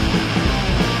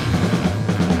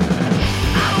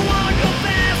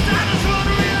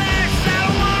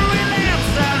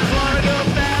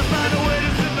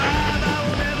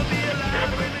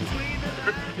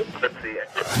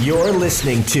You're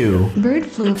listening to Bird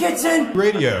Flu Kitchen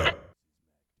Radio.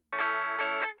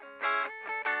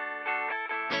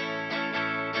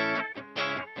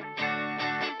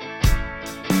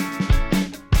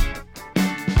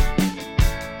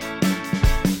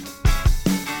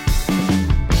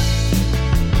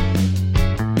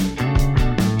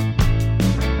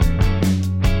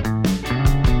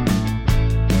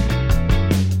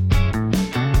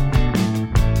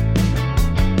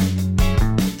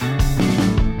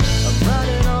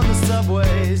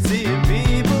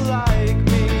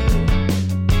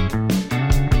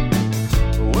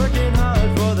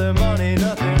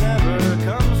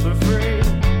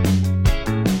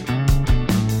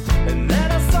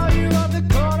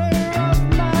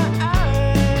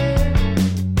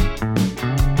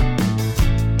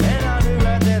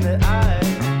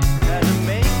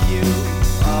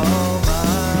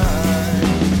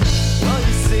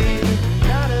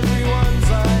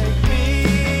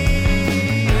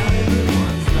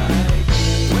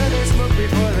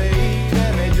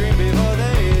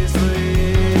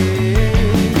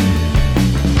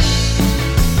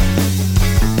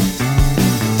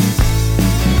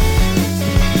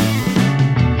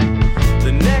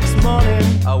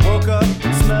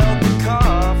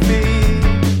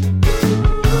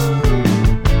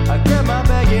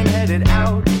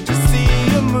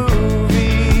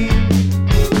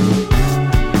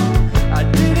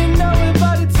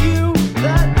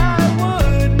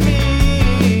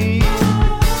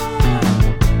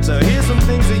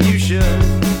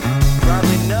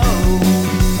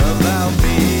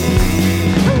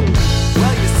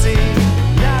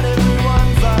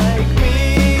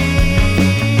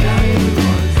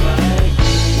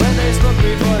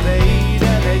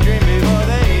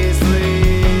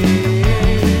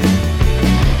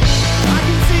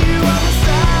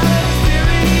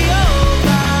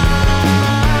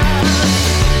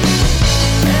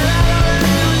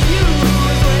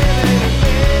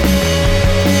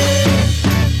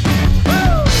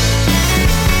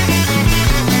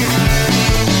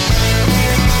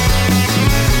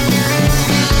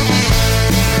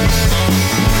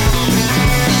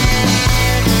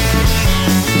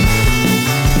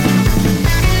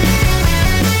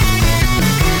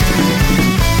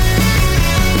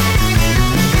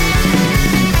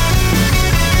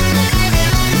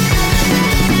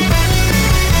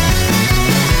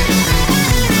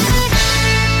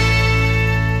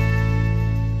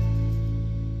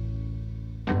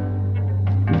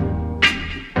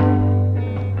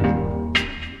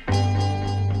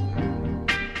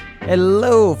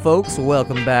 Hello, folks.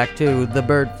 Welcome back to the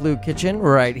Bird Flu Kitchen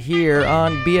right here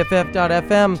on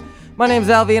BFF.FM. My name's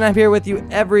Alvy, and I'm here with you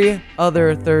every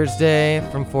other Thursday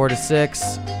from 4 to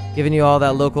 6, giving you all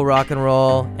that local rock and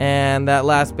roll. And that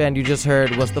last band you just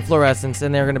heard was the Fluorescents,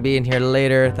 and they're going to be in here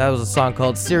later. That was a song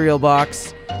called Cereal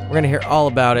Box. We're going to hear all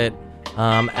about it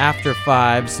after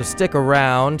 5, so stick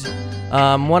around.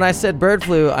 When I said bird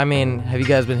flu, I mean, have you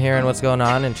guys been hearing what's going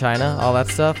on in China? All that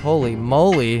stuff? Holy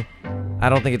moly. I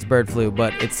don't think it's bird flu,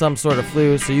 but it's some sort of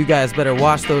flu, so you guys better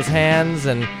wash those hands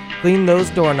and clean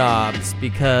those doorknobs,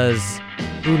 because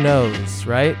who knows,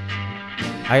 right?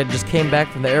 I just came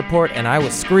back from the airport and I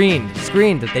was screened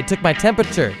that they took my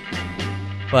temperature.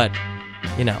 But,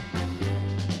 you know,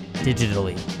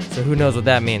 digitally. So who knows what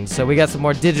that means. So we got some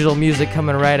more digital music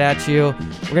coming right at you.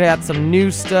 We're gonna got some new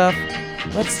stuff.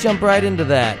 Let's jump right into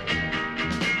that.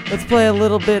 Let's play a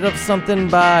little bit of something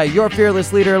by your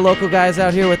fearless leader, local guys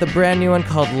out here with a brand new one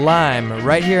called Lime,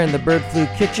 right here in the Bird Flu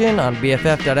Kitchen on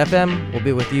BFF.FM. We'll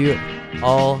be with you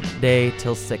all day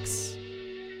till 6.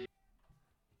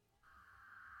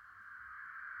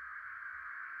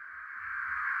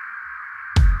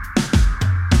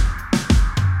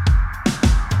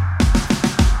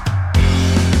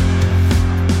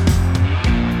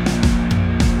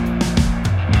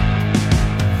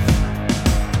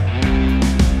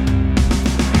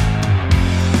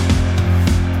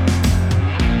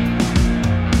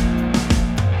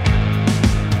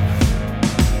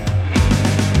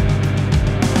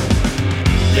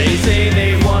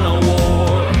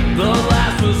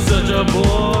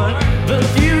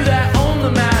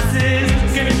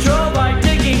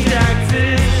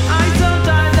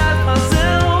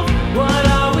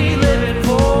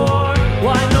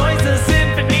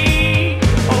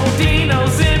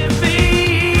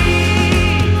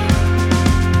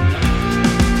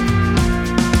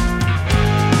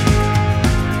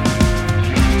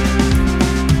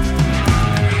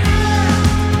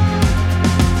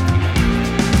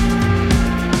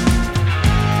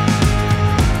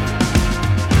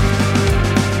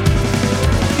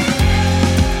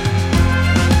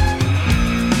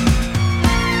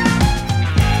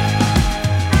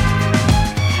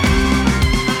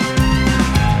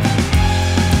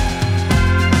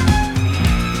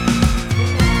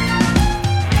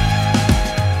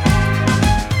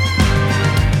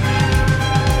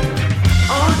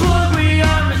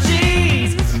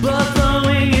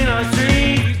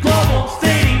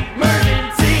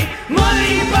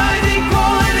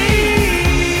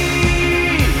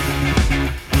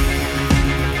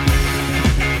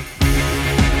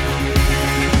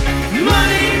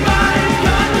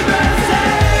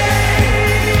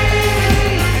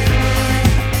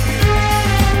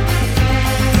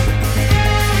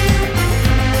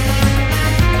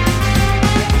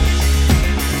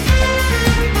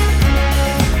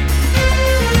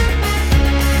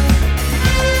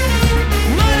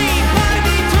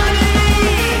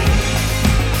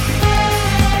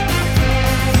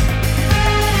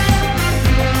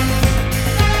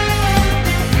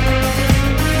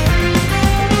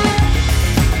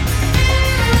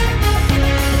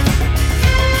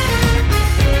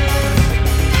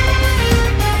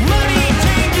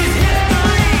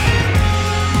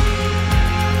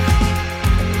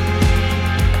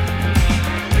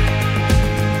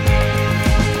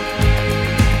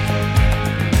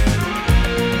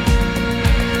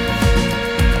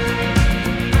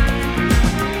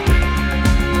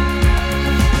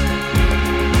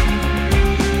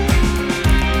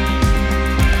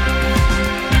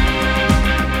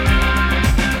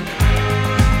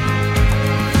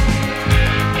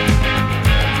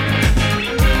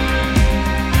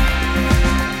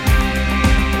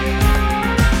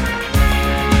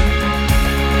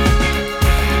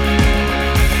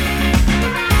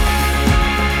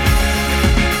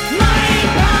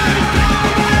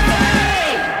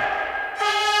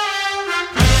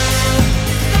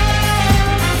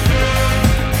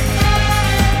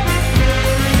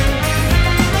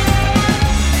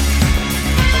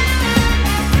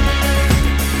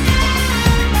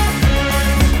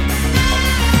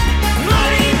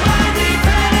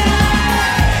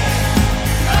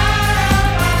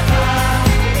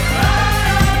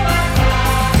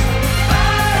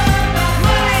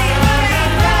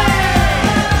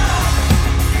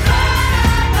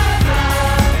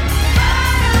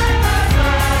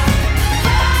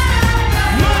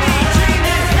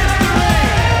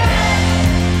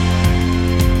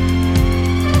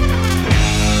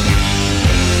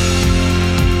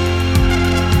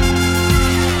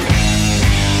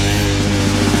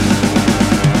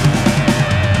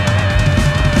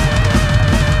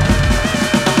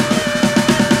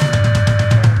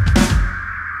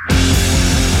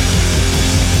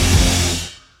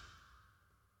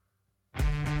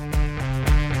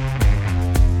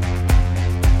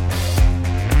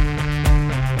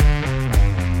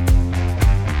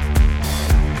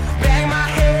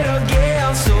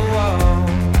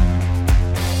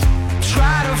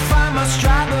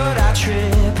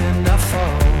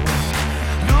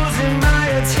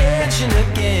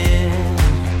 crashing again.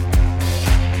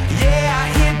 Yeah, I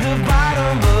hit the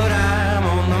bottom, but I'm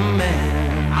on the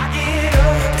mend. I get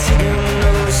up, take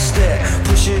another step,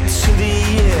 push it to the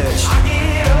edge. I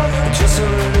get up, just a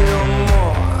little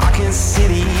more, I can see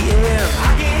the end.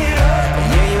 I get up,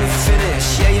 yeah, you're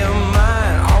finished, yeah, you're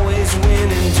mine, always win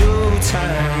in due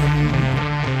time.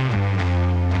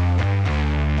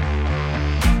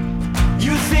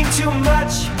 You think too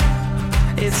much,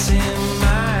 it's in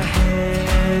my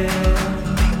head,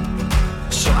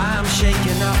 so I'm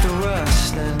shaking off the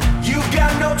rust. And you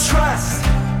got no trust,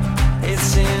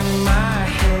 it's in my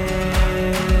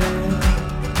head,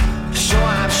 so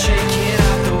I'm shaking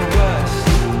off the rust.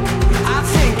 I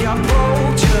think I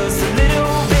broke just a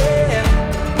little bit,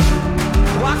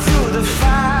 walked through the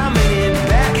fire, made it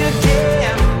back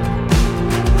again.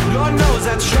 Lord knows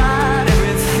I tried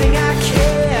everything I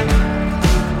can.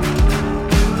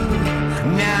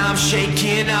 Now I'm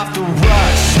shaking off the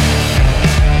rust.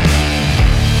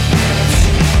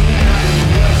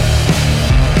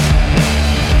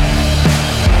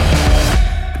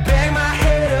 Bang my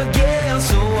head against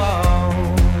the wall,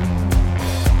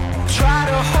 try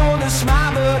to hold a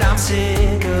smile, but I'm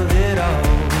sick of it all.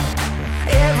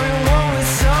 Everyone with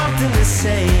something to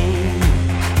say,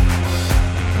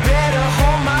 better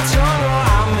hold my tongue or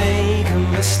I'll make a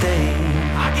mistake.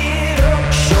 I get up,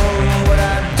 show 'em what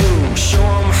I do, show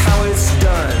 'em how it's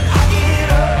done. I get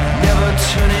up, never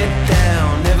turn it down,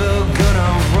 never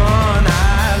gonna run,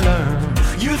 I learn.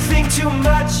 You think too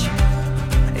much,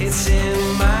 it's in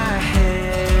my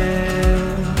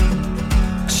head,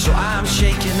 so I'm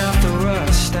shaking off the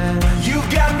rust. And you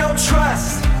got no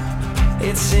trust,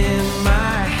 it's in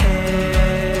my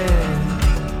head,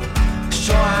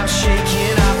 so I'm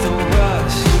shaking off the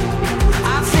rust.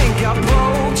 I think I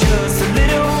broke just a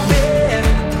little bit,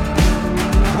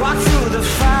 walked through the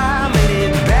fire, made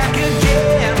it back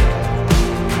again.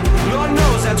 Lord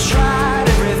knows I tried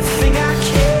everything I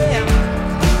can.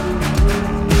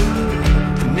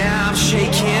 Now I'm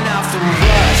shaking off the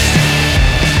rust.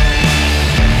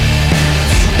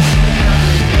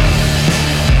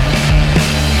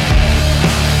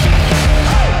 I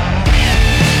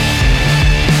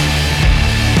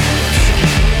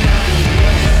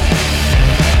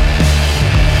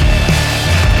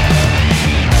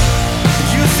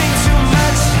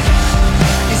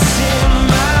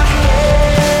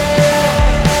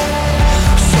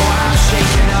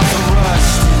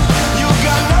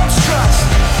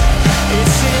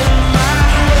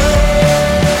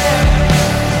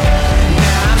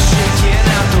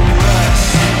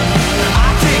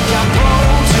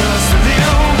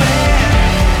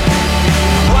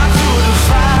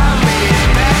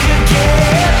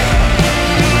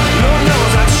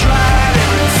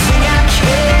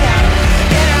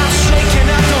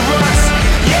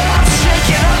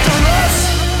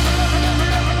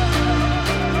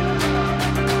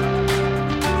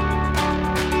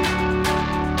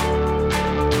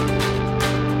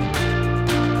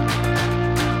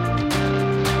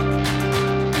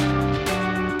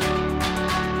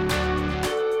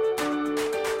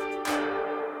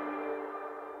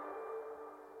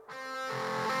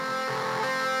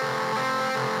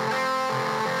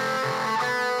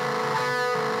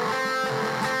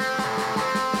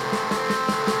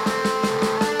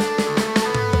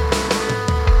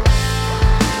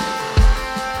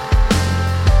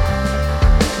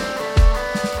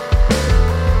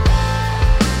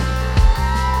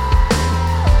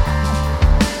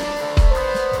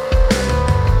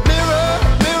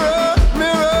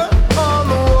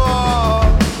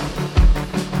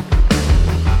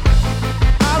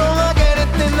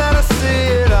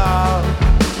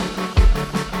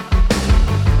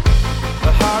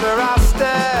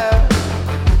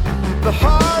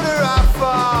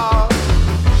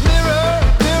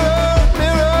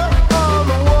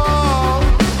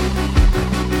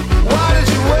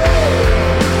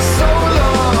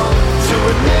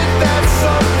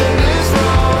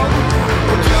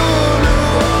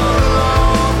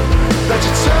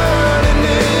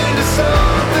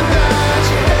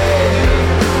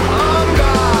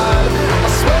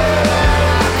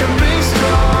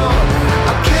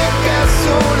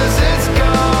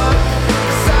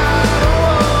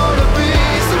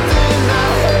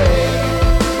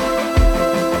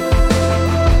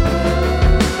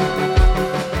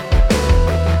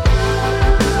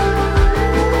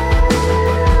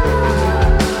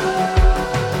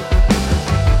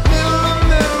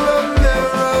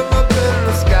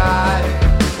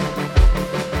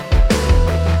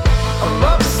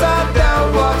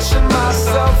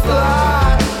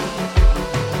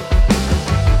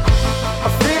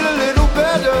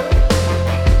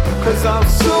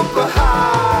super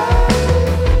high.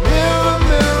 Mirror,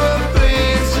 mirror,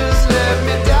 please just let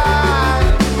me die.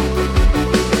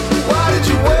 Why did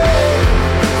you wait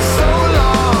so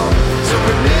long to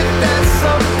admit that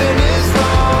something is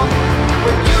wrong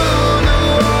when you knew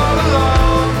all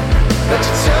along that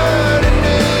you're turning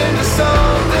into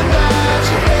something that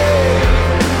you hate?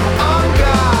 Oh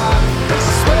God, I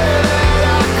swear that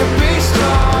I could be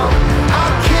strong.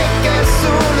 I'll kick as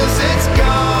soon as it's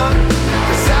gone,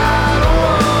 'cause I don't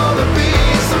wanna be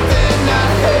something I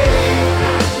hate.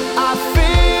 I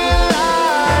feel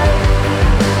like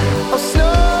I'm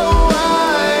Snow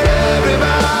White,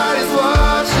 everybody's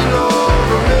watching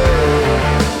over me.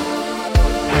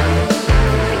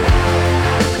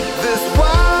 This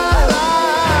white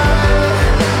light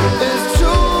is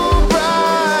too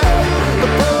bright, the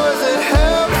poison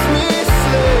helps me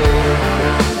sleep.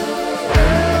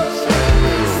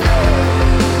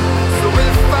 So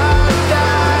if I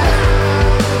die,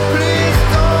 please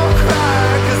don't cry,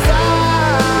 'cause I'll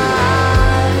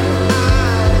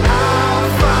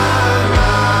find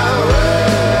my way.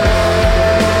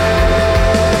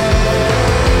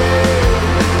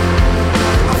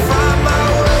 I'll find my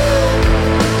way.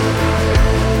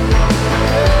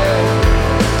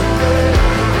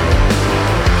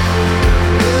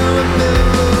 Mirror,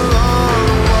 mirror on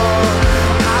the wall,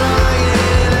 I don't like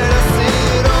it, and I see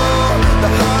it all. The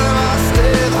harder I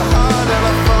stay, the harder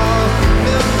I fall.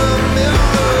 Mirror,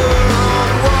 mirror on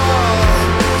the wall,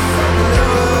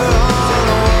 mirror on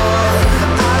the wall,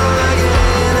 I don't like it,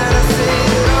 and I see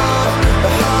it all.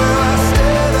 The harder I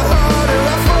stay, the harder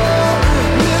I fall.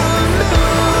 Mirror,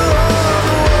 mirror on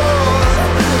the wall,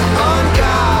 on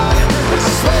God, I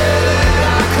swear that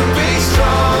I could be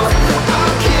strong.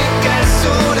 I'll kick as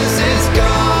soon as it's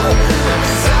gone,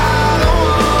 'cause I don't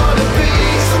wanna be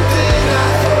something I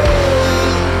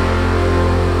hate.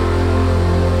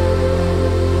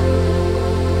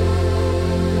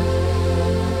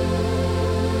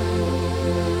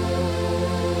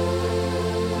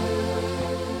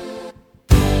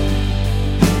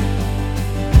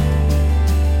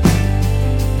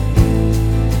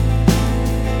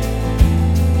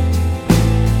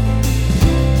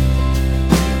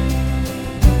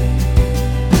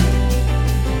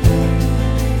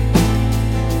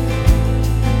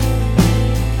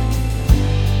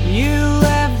 You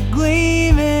left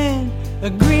gleaming a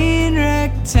green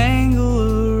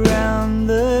rectangle around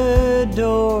the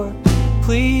door.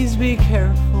 Please be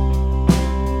careful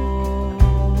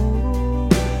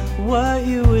what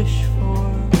you wish for.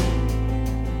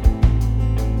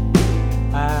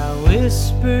 I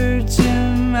whispered to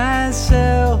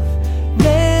myself,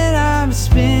 then I'm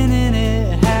spinning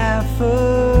it half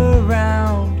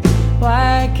around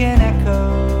like an echo,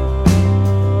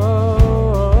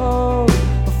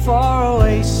 a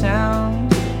faraway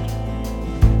sound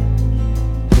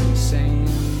saying,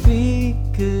 be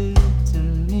good to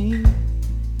me,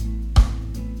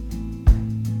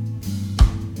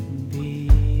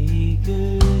 be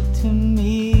good to me.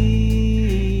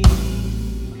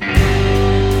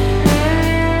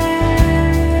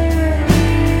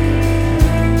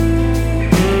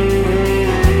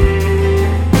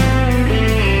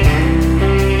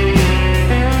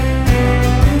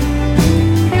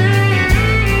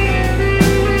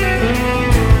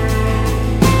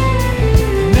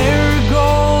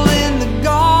 Marigold in the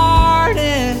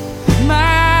garden,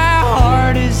 my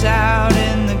heart is out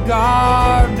in the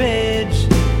garbage.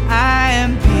 I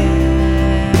am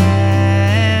peeing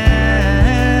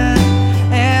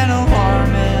an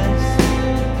alarmist,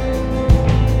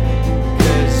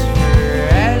 'cause for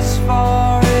as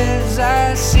far as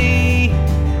I see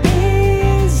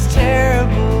is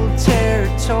terrible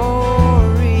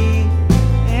territory,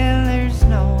 and there's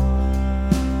no one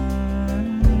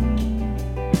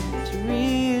to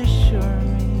reassure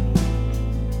me.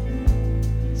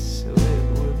 So it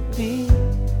would be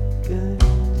good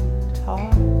to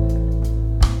talk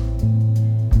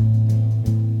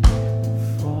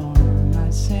for my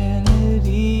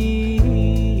sanity.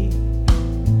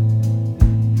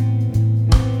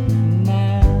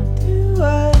 Now do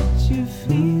what you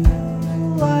feel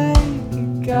like you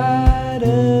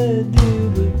gotta do,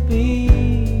 but be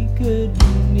good to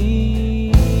me.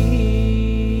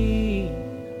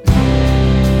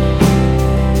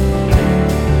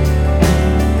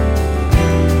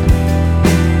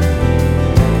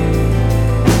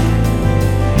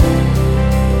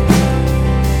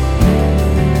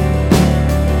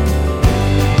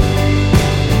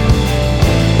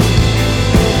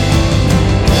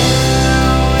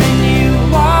 When you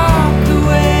walk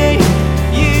away,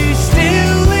 you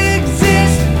still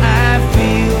exist. I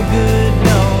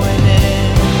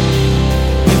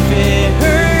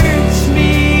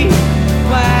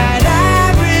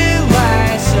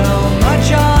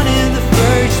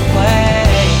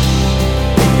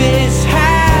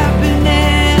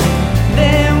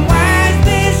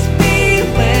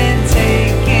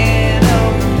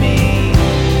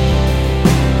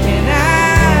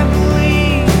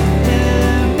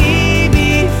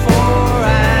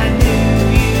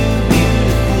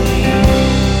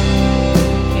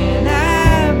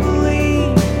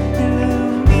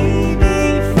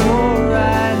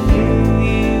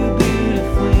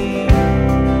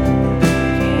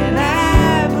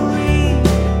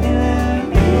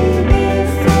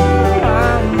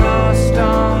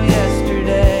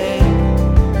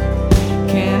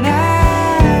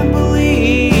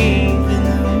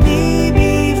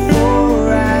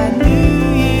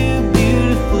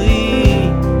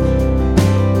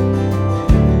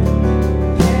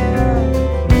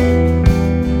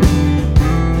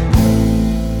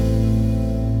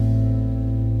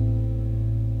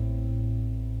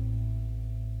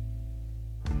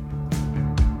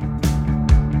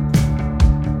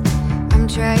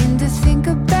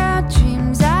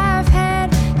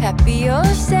happy or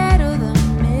sad or the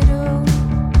middle.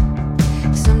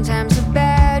 Sometimes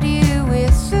about you,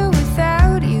 with or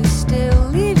without you, still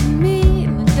leaving me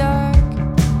in the dark.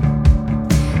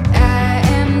 I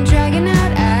am dragging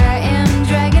out, I am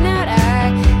dragging out,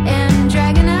 I am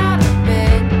dragging out of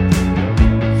bed.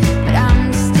 But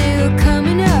I'm still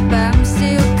coming up, I'm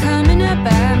still coming up,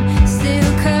 I'm still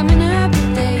coming up,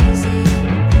 Daisy.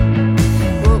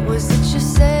 What was it you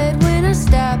said when I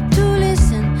stopped to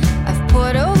listen? I've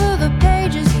poured over the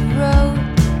pages you wrote.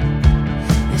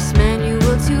 This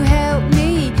manual to help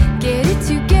me get it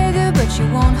together, but you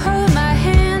won't hold my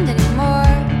hand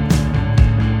anymore.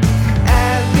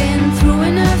 I've been through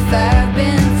enough, I've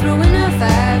been through enough,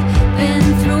 I've been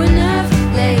through enough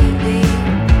lately.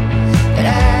 But I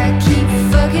keep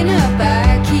fucking up, I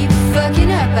keep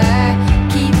fucking up, I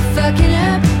keep fucking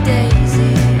up,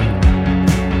 Daisy.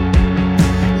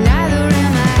 Neither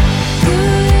am I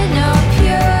good nor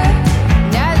pure,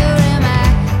 neither am I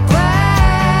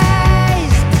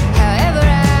wise. However, I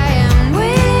am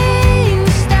willing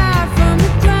to start from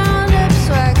the ground up,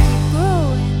 so I keep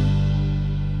growing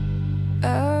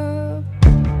up.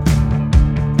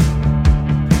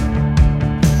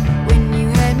 When you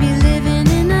had me living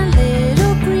in a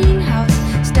little greenhouse,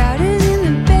 started in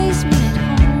the basement at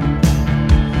home.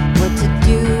 What to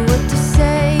do, what to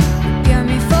say, prepare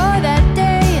me for that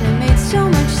day, and it made so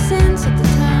much sense at the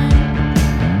time.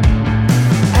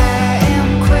 I am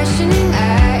questioning, I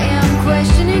am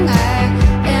questioning, I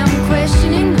am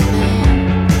questioning the man.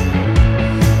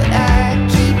 But I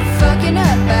keep fucking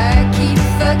up, I keep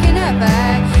fucking up, I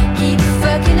keep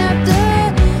fucking up the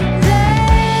then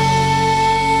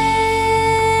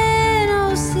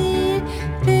I'll see,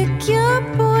 pick your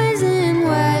poison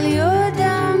while you're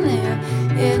down there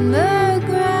in the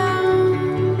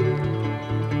ground.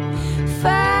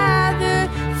 Father,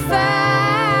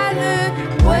 Father,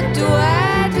 what do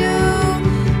I do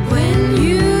when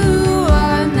you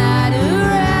are not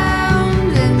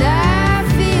around? And I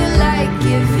feel like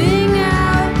giving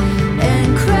out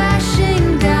and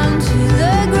crashing down to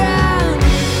the ground.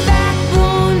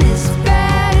 Backbone is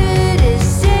battered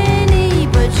as any,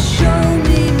 but show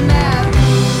me my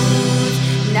roots.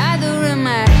 Neither am I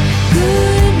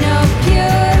good nor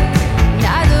pure,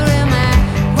 neither am I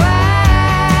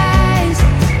wise.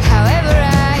 However, I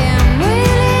am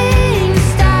willing to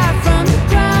start from the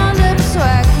ground up, so I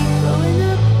keep growing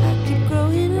up, I keep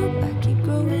growing up, I keep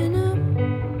growing up.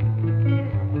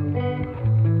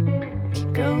 Keep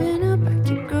growing up, I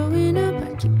keep growing up, I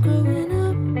keep growing up.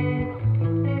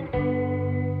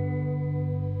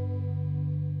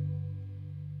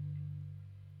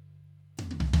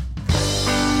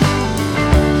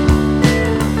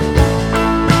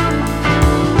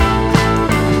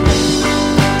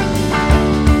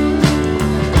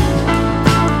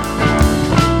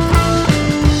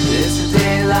 It's a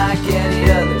day like any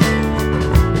other.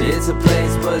 It's a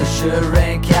place, but it sure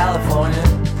ain't California.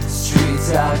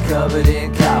 Streets are covered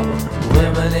in cobble,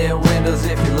 women in windows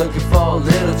if you're looking for a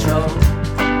little trouble.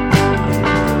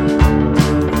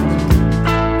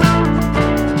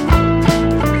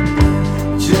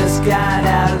 Just got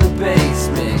out of the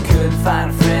basement, couldn't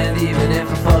find a friend even if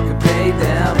I fucking paid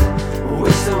them.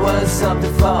 Wish there was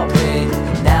something for me.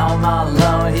 Now I'm all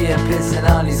alone here pissing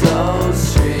on these old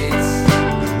streets.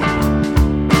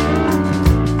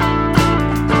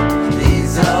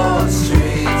 These old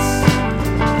streets.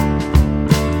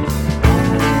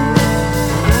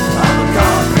 I'm a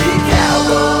concrete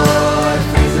cowboy,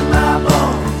 freezing my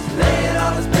bones, laying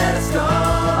on this pedestal.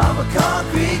 I'm a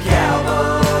concrete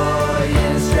cowboy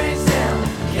in a strange town.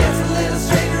 Gets a little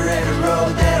stranger every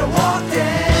road that I walk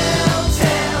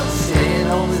downtown. Staying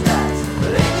home is nice,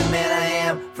 but ain't the man I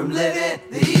am from living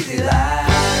the easy life.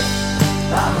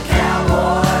 I'm a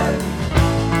cowboy.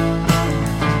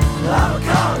 I'm a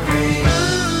concrete.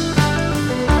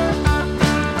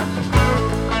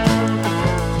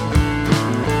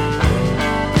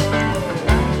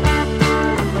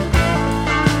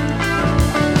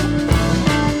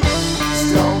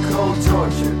 Stone cold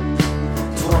torture,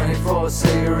 24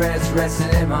 cigarettes resting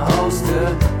in my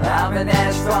holster. I'm an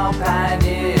asphalt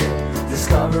pioneer,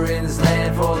 discovering this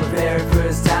land for the very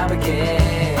first time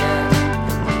again.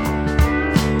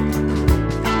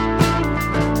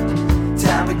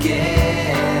 Time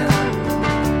again.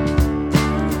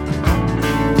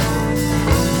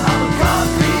 I'm a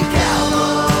concrete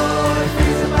cowboy,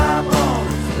 freezing my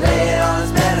bones, laying on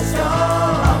this pedestal.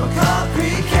 I'm a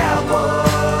concrete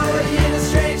cowboy in a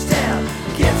strange town.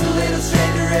 Gets a little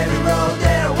stranger every road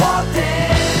that I walk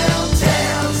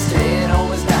downtown. Staying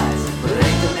home is nice, but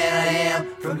ain't the man I am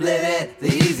from living the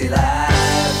easy life.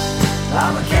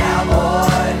 I'm a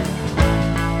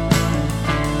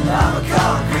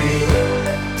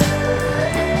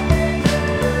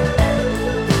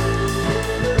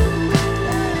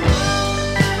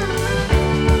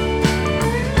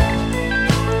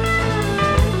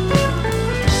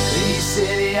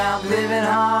I'm living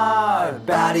hard.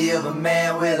 Body of a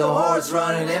man with a horse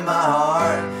running in my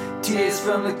heart. Tears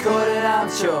from the cold and I'm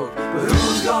choked. But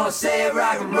who's gonna save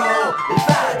rock and roll if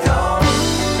I don't?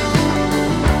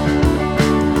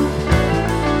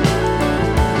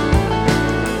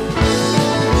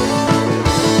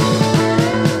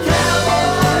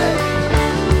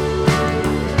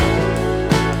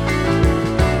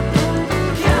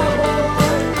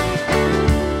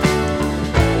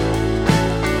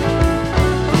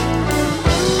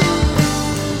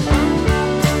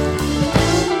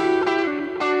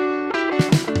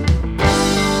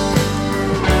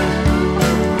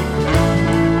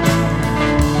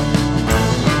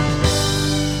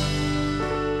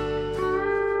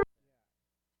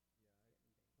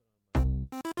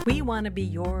 We want to be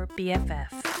your BFF.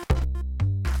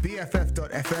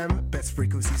 BFF.FM, best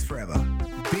frequencies forever.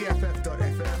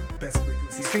 BFF.FM, best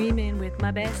frequencies Streaming with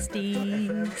my FM,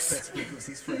 besties. best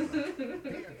frequencies forever.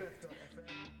 BFF.FM.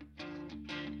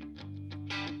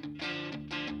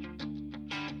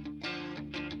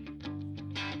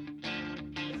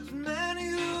 There's many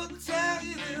who'll tell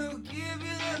you they'll give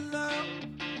you their love.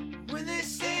 When they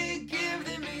say give,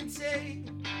 they mean take.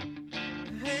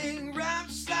 Hang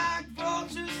raps like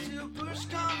vultures till push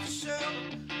comes to shove.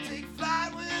 Take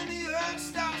flight when the earth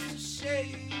starts to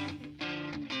shake.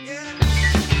 Yeah.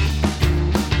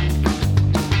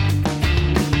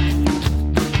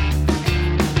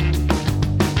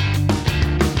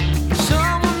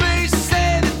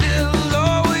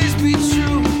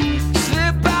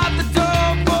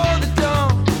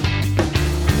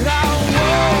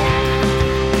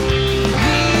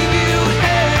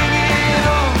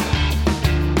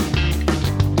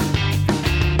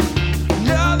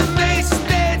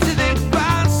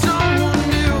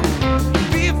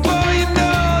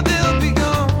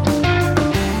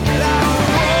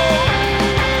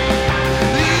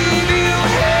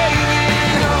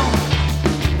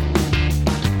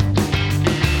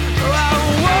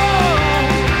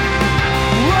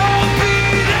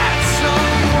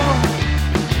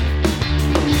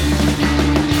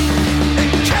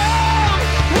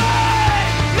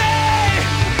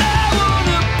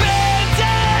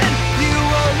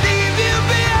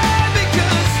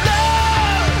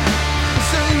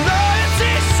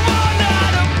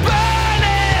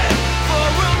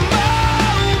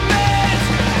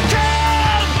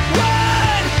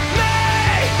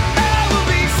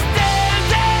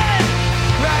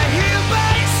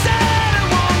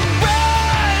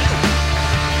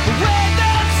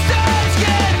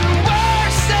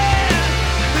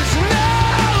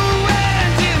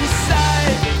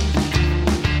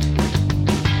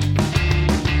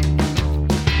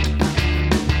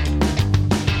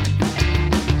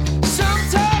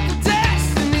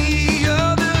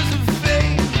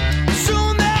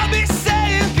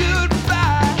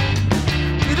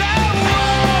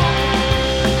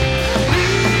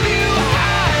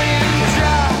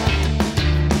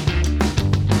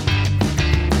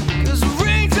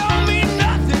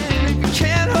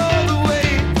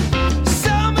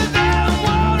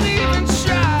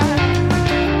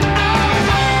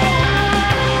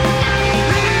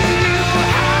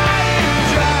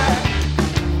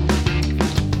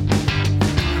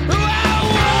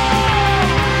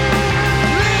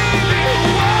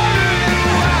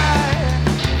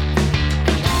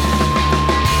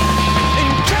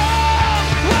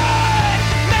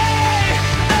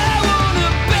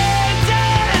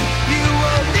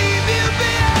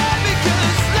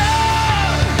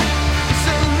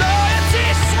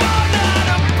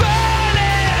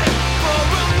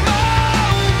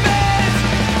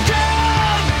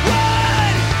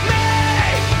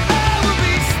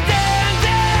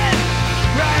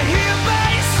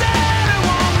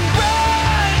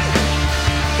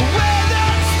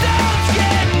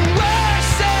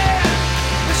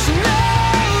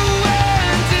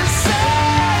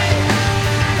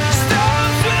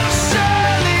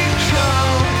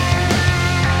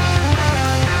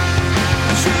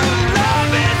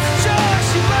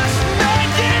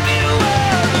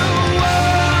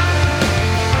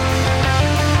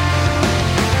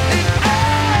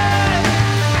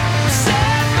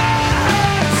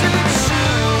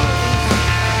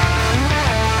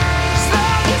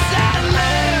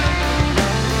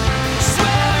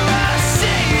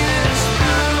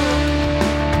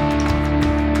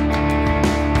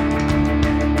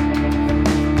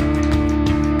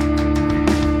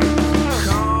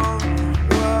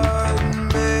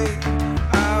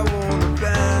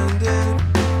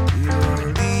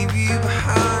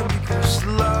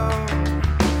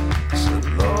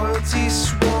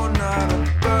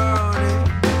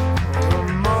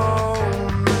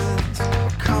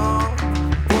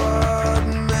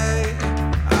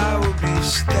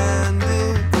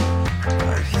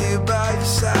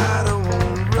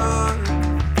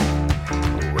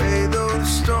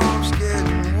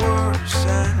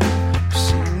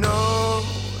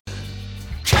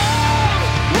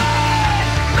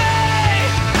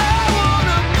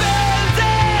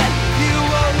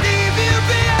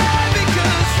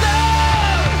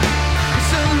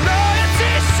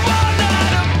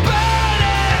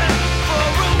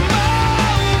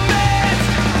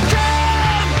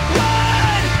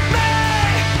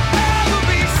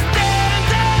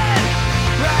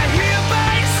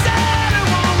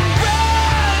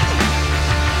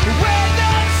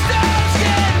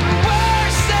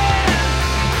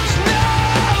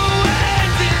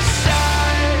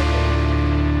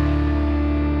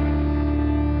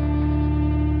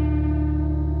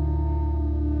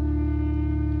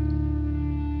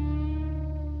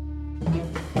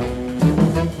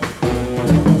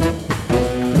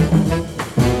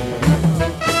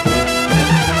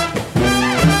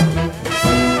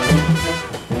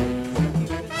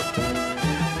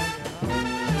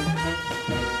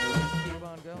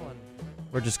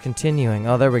 just continuing.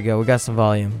 Oh, there we go. We got some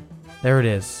volume. There it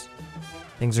is.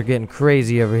 Things are getting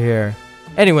crazy over here.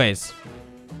 Anyways,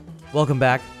 welcome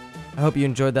back. I hope you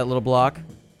enjoyed that little block.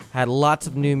 Had lots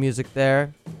of new music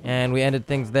there, and we ended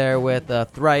things there with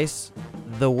Thrice,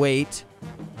 The Wait.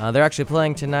 They're actually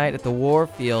playing tonight at the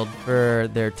Warfield for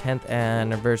their 10th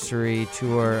anniversary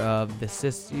tour of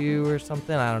Vicissue or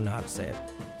something. I don't know how to say it.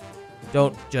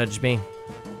 Don't judge me.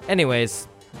 Anyways,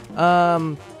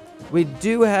 we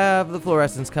do have the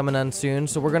Fluorescents coming on soon,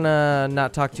 so we're gonna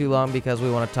not talk too long because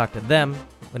we want to talk to them.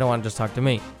 We don't want to just talk to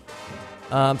me.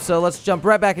 So let's jump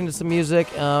right back into some music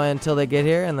until they get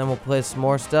here, and then we'll play some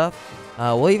more stuff.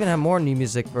 We'll even have more new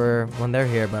music for when they're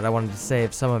here, but I wanted to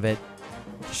save some of it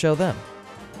to show them.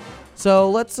 So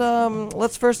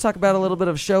let's first talk about a little bit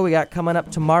of show we got coming up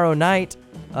tomorrow night,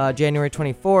 January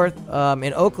 24th,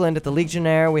 in Oakland at the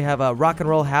Legionnaire. We have a rock and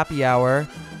roll happy hour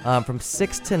from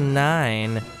 6 to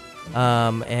 9,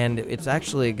 and it's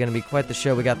actually going to be quite the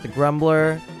show. We got the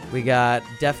Grumbler, we got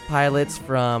Deaf Pilots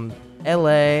from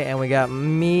LA, and we got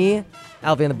me,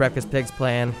 Alvy and the Breakfast Pigs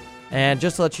playing. And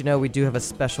just to let you know, we do have a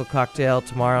special cocktail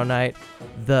tomorrow night,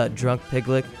 the Drunk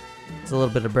Piglet. It's a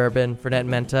little bit of bourbon, Fernet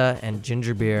Menta, and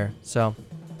ginger beer. So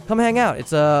come hang out.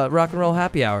 It's a rock and roll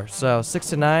happy hour. So 6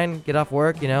 to 9, get off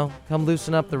work, come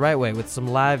loosen up the right way with some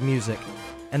live music.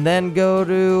 And then go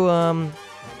to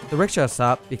the rickshaw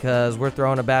stop because we're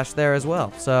throwing a bash there as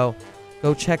well. So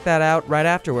go check that out right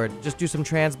afterward. Just do some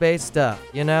trance-based stuff,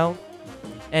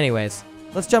 Anyways,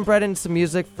 let's jump right into some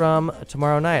music from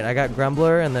tomorrow night. I got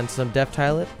Grumbler and then some Deaf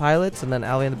Pilots and then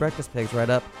Alvy and the Breakfast Pigs right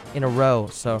up in a row.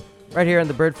 So right here in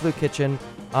the Bird Flu Kitchen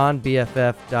on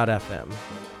BFF.FM.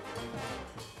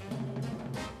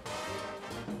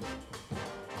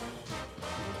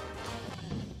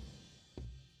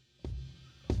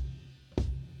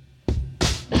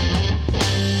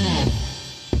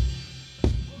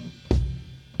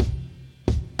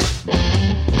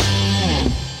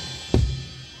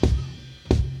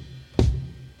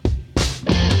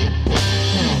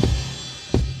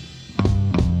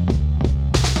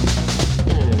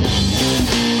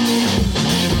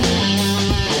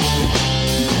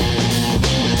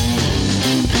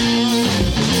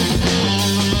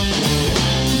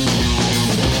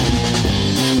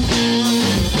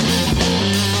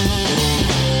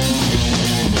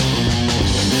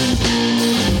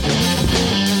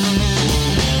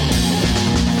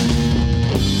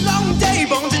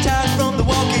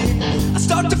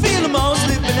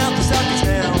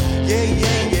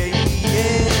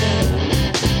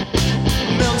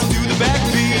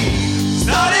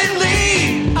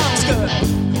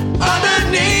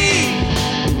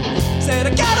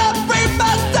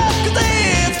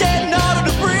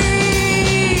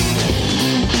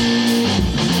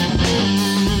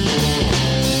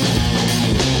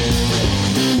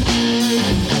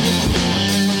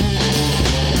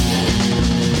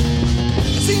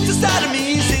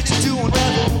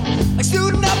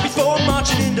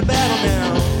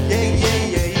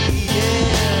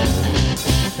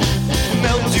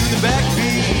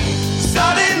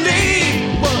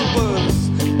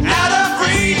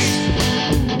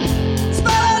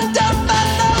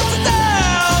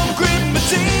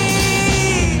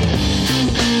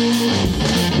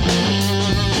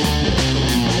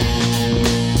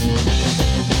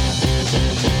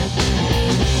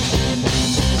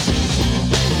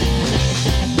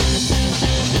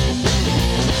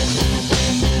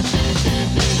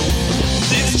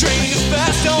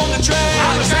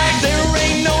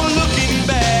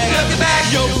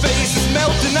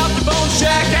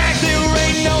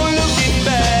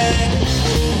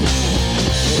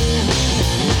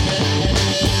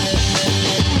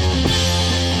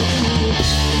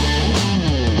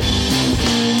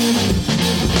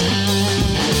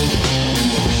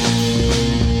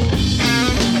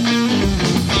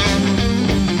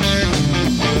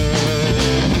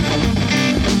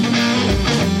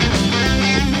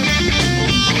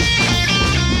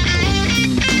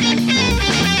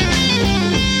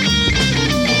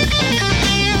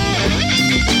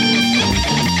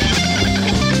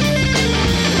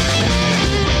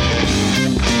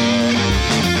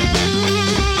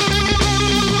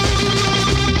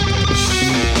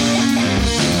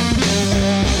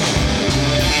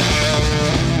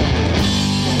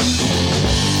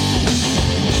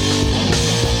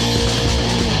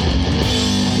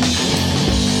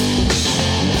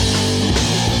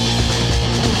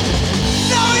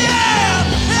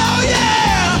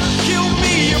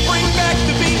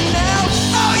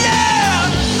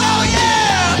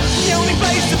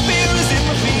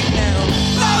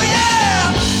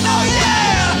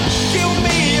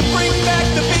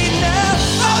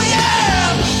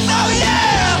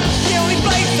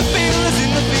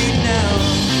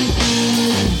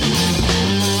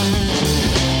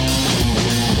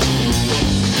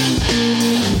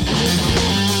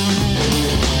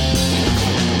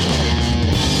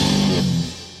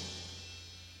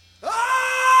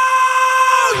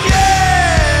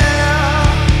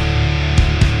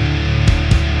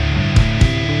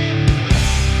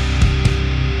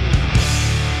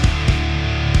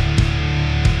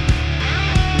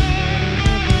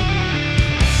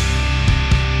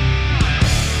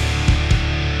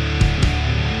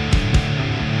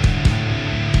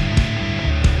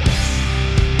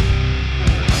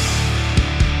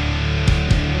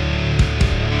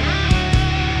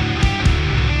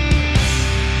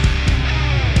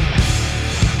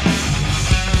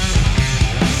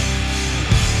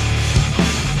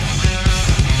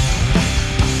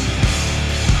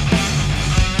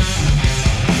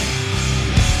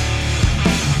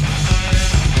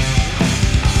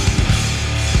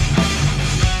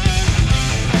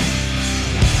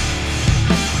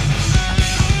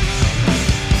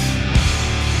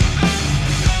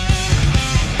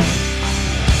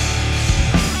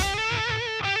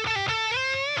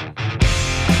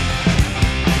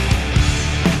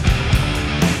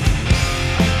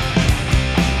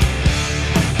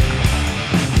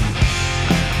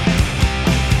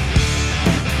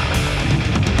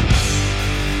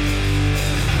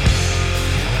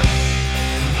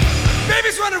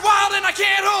 Baby's running wild and I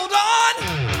can't hold on.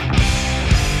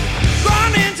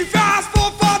 Running too fast for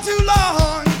far too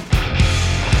long.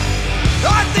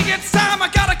 I think it's time I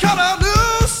gotta cut her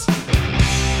loose.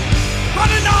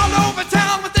 Running all over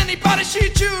town with anybody she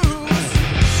choose.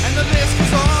 And the list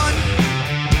goes on.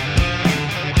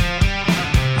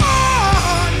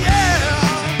 On, yeah.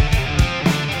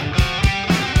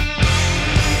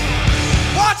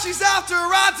 What she's after,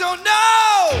 I don't know.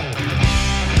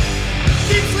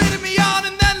 Keeps leading me on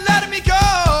and then letting me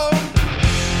go.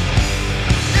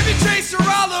 If you chase her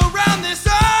all around this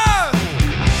earth,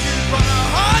 you'd run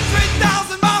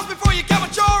 100,000 miles before you get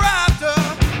what you're after.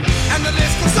 And the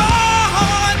list goes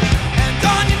on and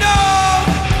on, you know.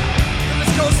 The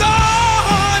list goes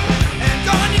on and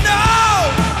on, you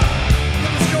know.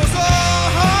 The list goes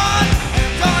on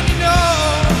and on, you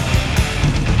know.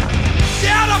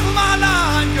 Get off of my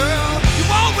line, girl. You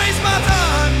won't waste my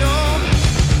time, no.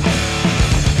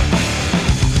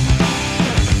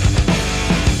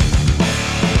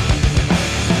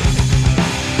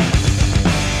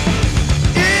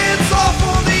 It's all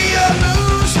for the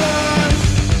illusion,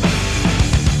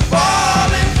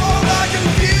 falling for the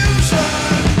confusion.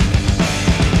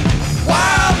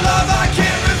 Wild love I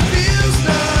can't refuse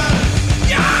none.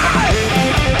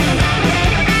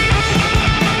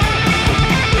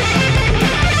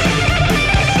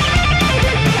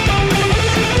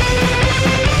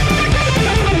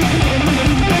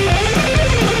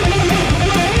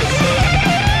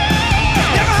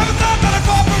 Never have a thought that I'd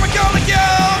fall for a girl like you.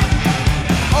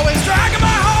 Always dragging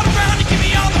my heart around, you keep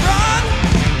me on the run.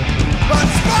 But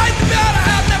despite the bad I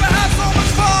have, never had so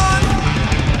much fun.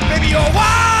 Baby, you're a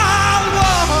wild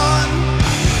one.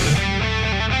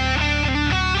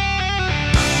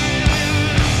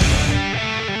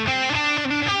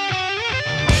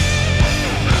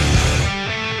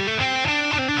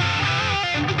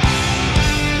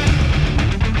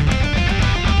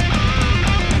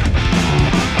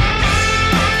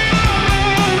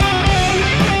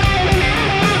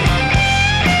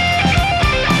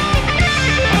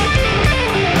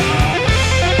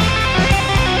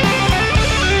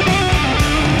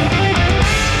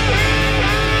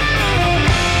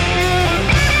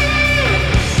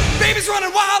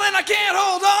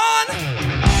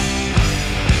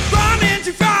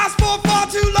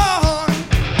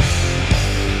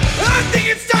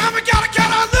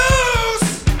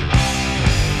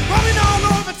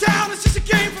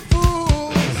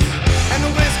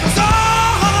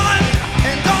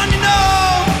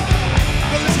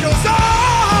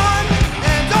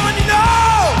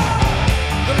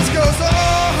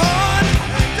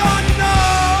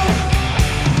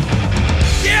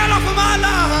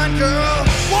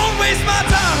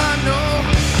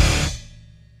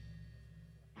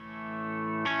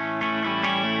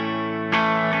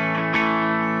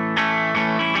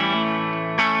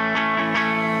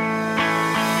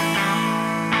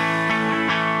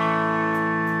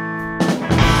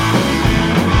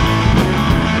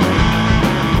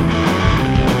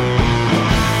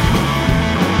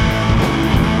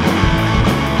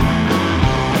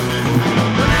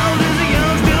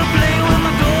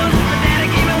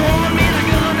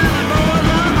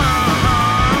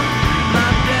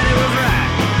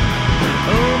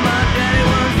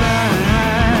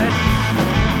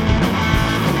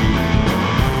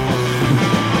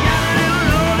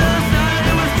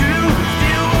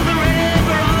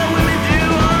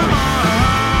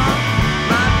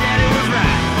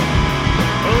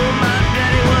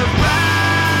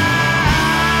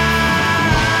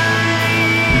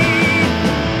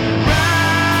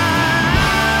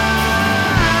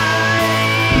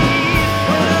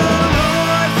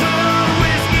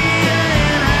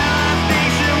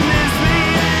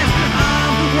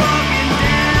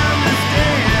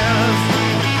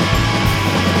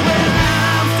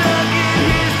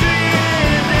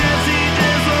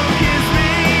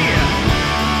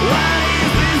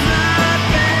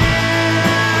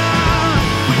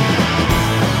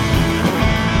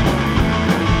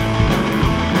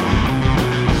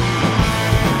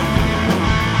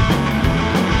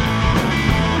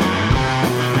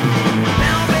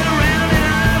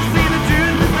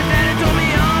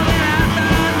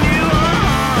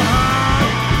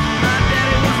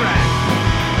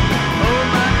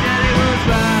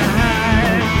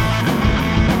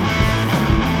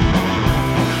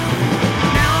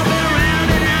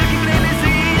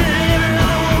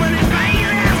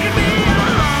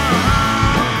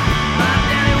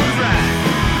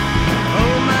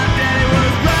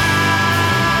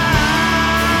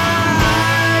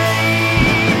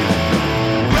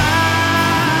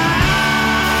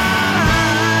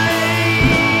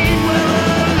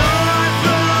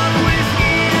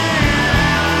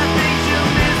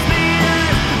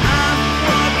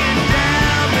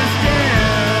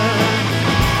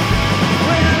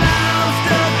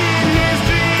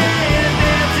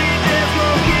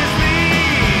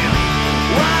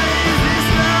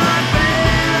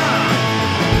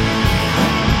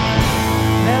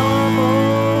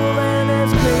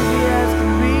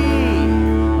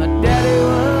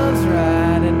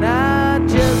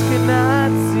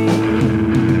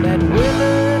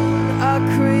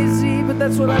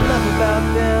 that's what I love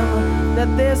about them,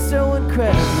 that they're so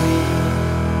incredibly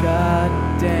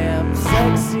goddamn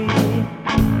sexy.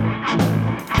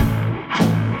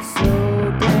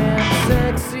 So damn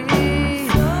sexy.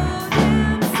 So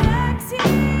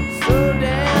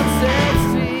damn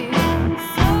sexy.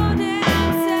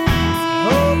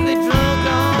 Hope they drunk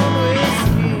on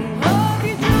whiskey.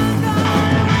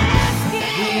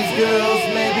 These girls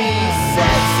may be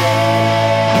sexy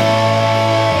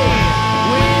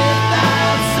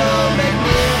without so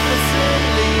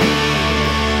magnificently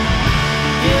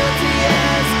guilty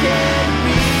as can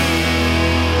be,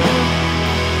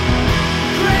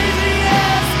 crazy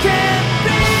as can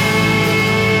be.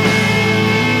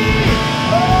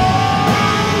 Oh,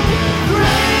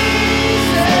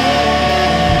 crazy.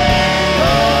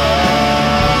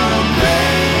 Oh,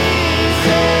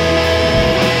 crazy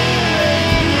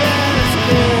as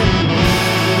can be.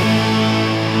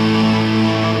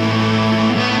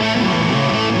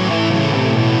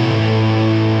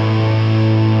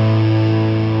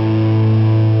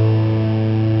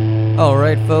 All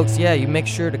right, folks. Yeah, you make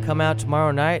sure to come out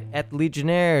tomorrow night at the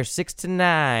Legionnaire, 6 to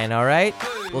 9. All right,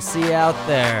 we'll see you out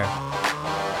there.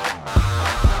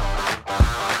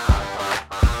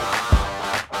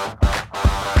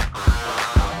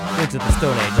 Into the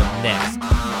Stone Age up next,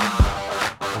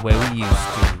 the way we used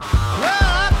to. Well,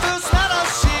 I first met her,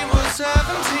 she was 17.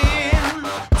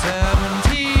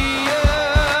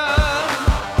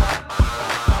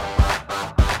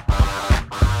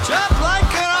 Just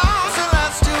like an ours, and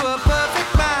let's do a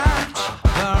perfect match.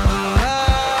 Burn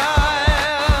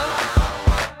alive.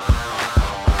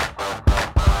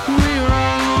 We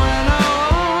run when no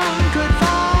one could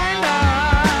find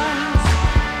us.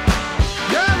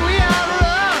 Yeah, we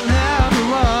outrun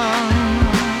everyone.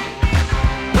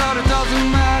 But it doesn't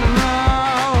matter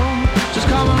now. Just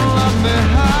come and love me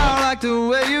how, like the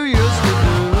way you used to do.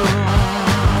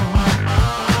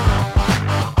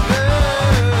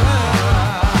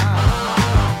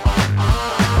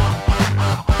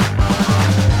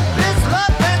 This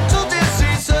love mental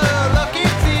disease, a lucky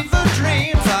fever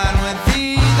dream, fine with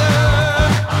either.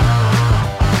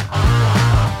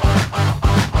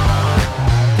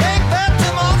 Take that to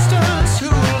monsters who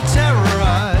will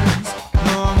terrorize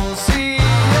normalcy.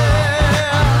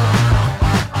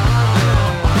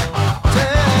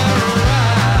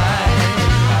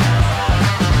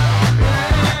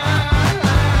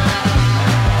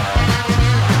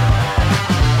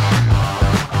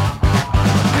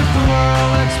 If the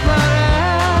world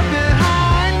exploded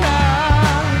behind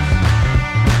us,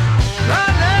 I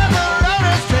never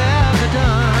understand the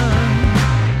done.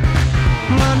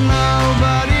 But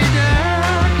nobody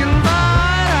dare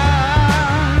confide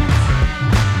us.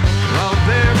 I'll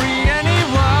bury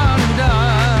anyone who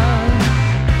does.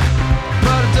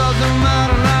 But it doesn't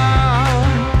matter now.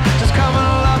 Just come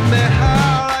and love me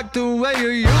how, like the way you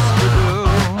used to do.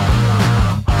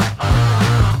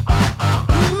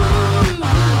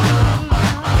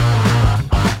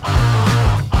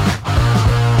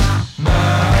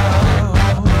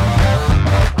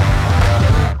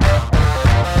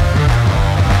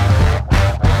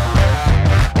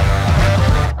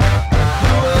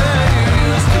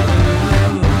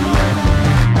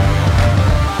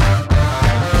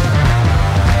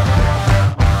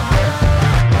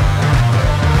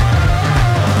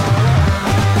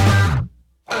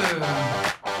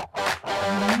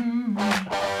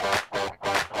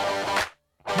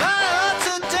 My heart's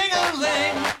a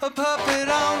ding-a-ling, a puppet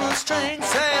on a string,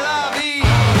 say la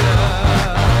vida.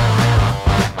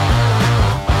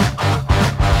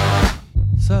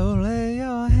 So lay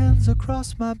your hands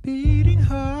across my beating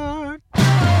heart.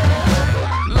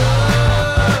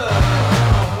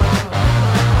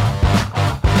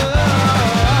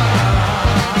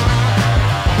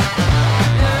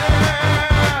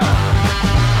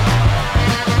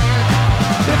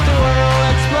 If the world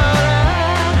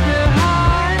exploded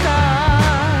behind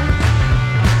us,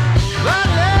 I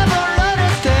never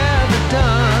understand the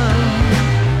done.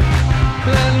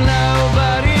 Let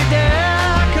nobody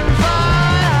dare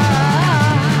confide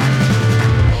us.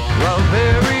 I'll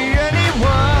bury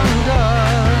anyone who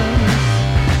does.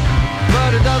 But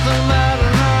it doesn't matter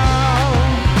now.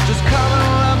 Just come and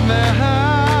love me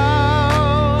how,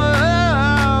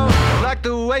 like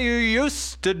the way you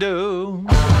used to do.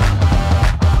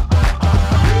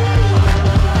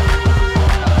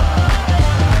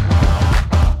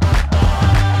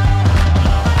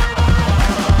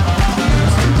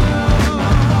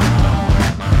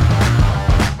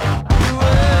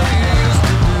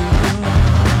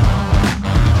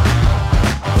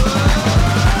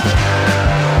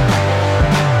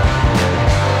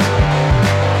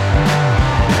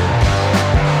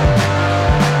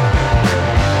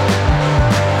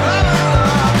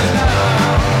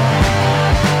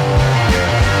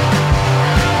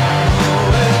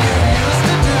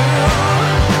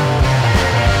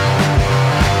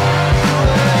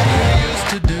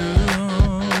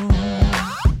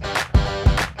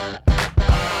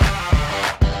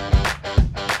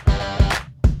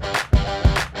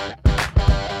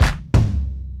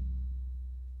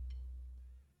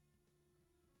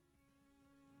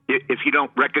 if you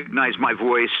don't recognize my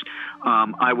voice,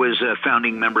 I was a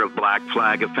founding member of Black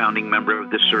Flag, a founding member of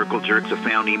the Circle Jerks, a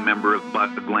founding member of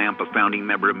Bug Lamp, a founding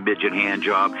member of Midget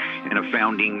Handjob, and a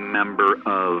founding member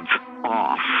of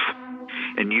Off.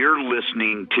 And you're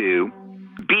listening to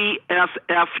BFF.FM.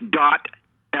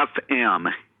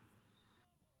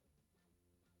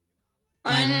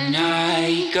 When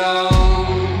I go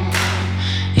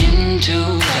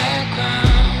into that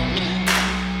ground,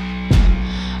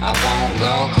 I won't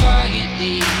go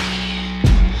quietly.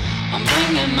 I'm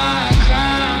bringing my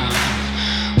crown.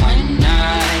 When I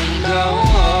go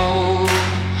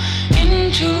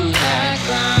into that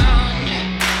ground,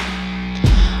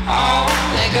 oh,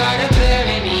 they gotta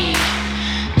bury me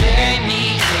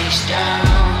face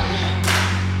down.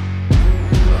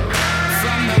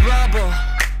 From the rubble,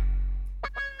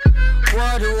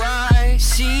 what do I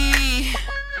see?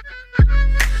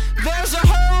 There's a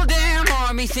whole damn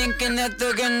army thinking that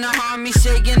they're gonna harm me,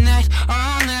 saying that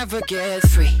I'll never get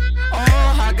free.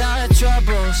 Oh, I got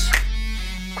troubles,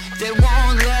 they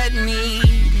won't let me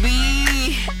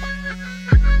be.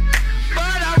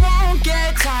 But I won't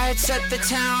get tired, set the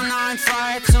town on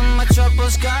fire till my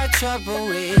troubles got trouble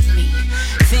with me.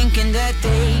 Thinking that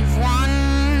they've won,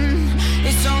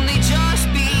 it's only just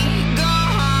begun.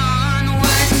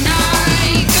 When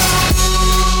I go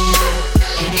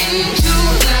into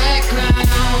that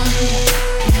ground,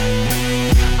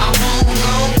 I won't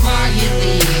go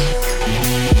quietly.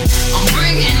 I'm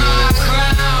bringing my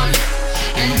crown.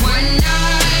 And when I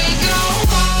go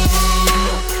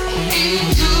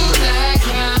into that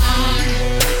ground,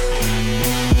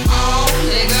 oh,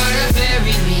 they gotta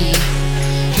bury me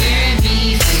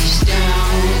face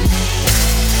down.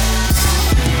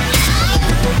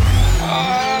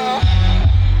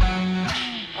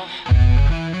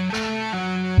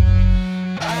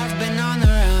 I've been on the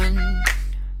run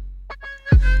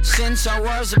since I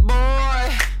was a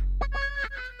boy,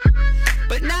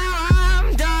 but now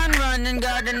I'm done running.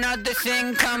 Got another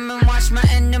thing coming, watch my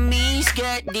enemies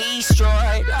get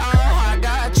destroyed. Oh, I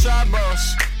got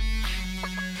troubles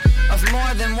of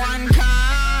more than one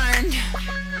kind,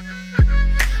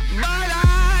 but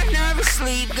I never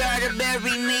sleep. Gotta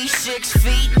bury me 6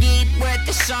 feet deep where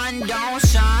the sun don't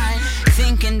shine.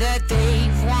 Thinking that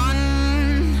they've won,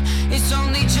 it's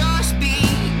only just begun.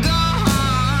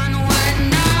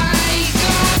 When I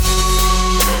go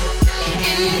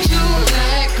into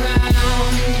that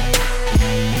ground,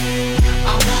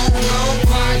 I won't go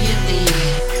quietly.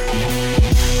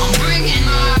 I'm bringing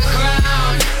my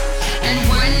crown. And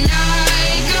when I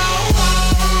go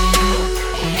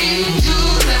into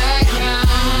that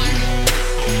ground,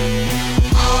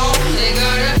 oh, they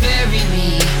gotta bury me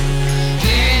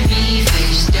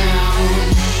face down.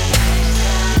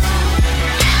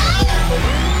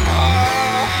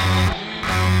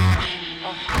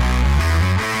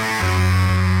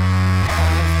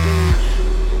 I've been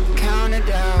counted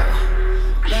out,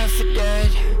 left for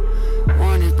dead,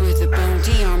 wanted with a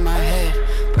bounty on my head.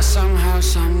 But somehow,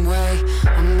 someway,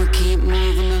 I'ma keep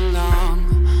moving along.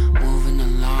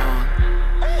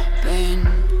 Been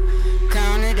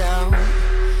counted out,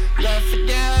 left for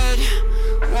dead,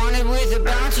 wanted with a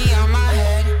bounty on my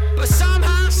head. But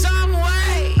somehow,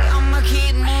 someway, I'ma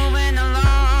keep moving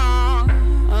along.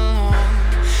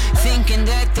 Thinking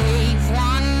that they've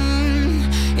won,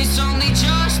 it's only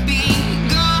just begun.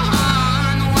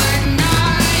 When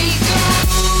I go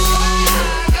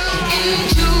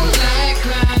into that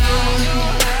ground,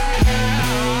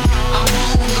 I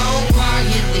won't go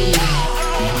quietly.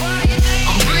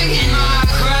 I'm bringing my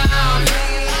crown.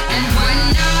 And when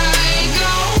I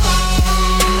go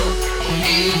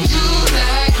into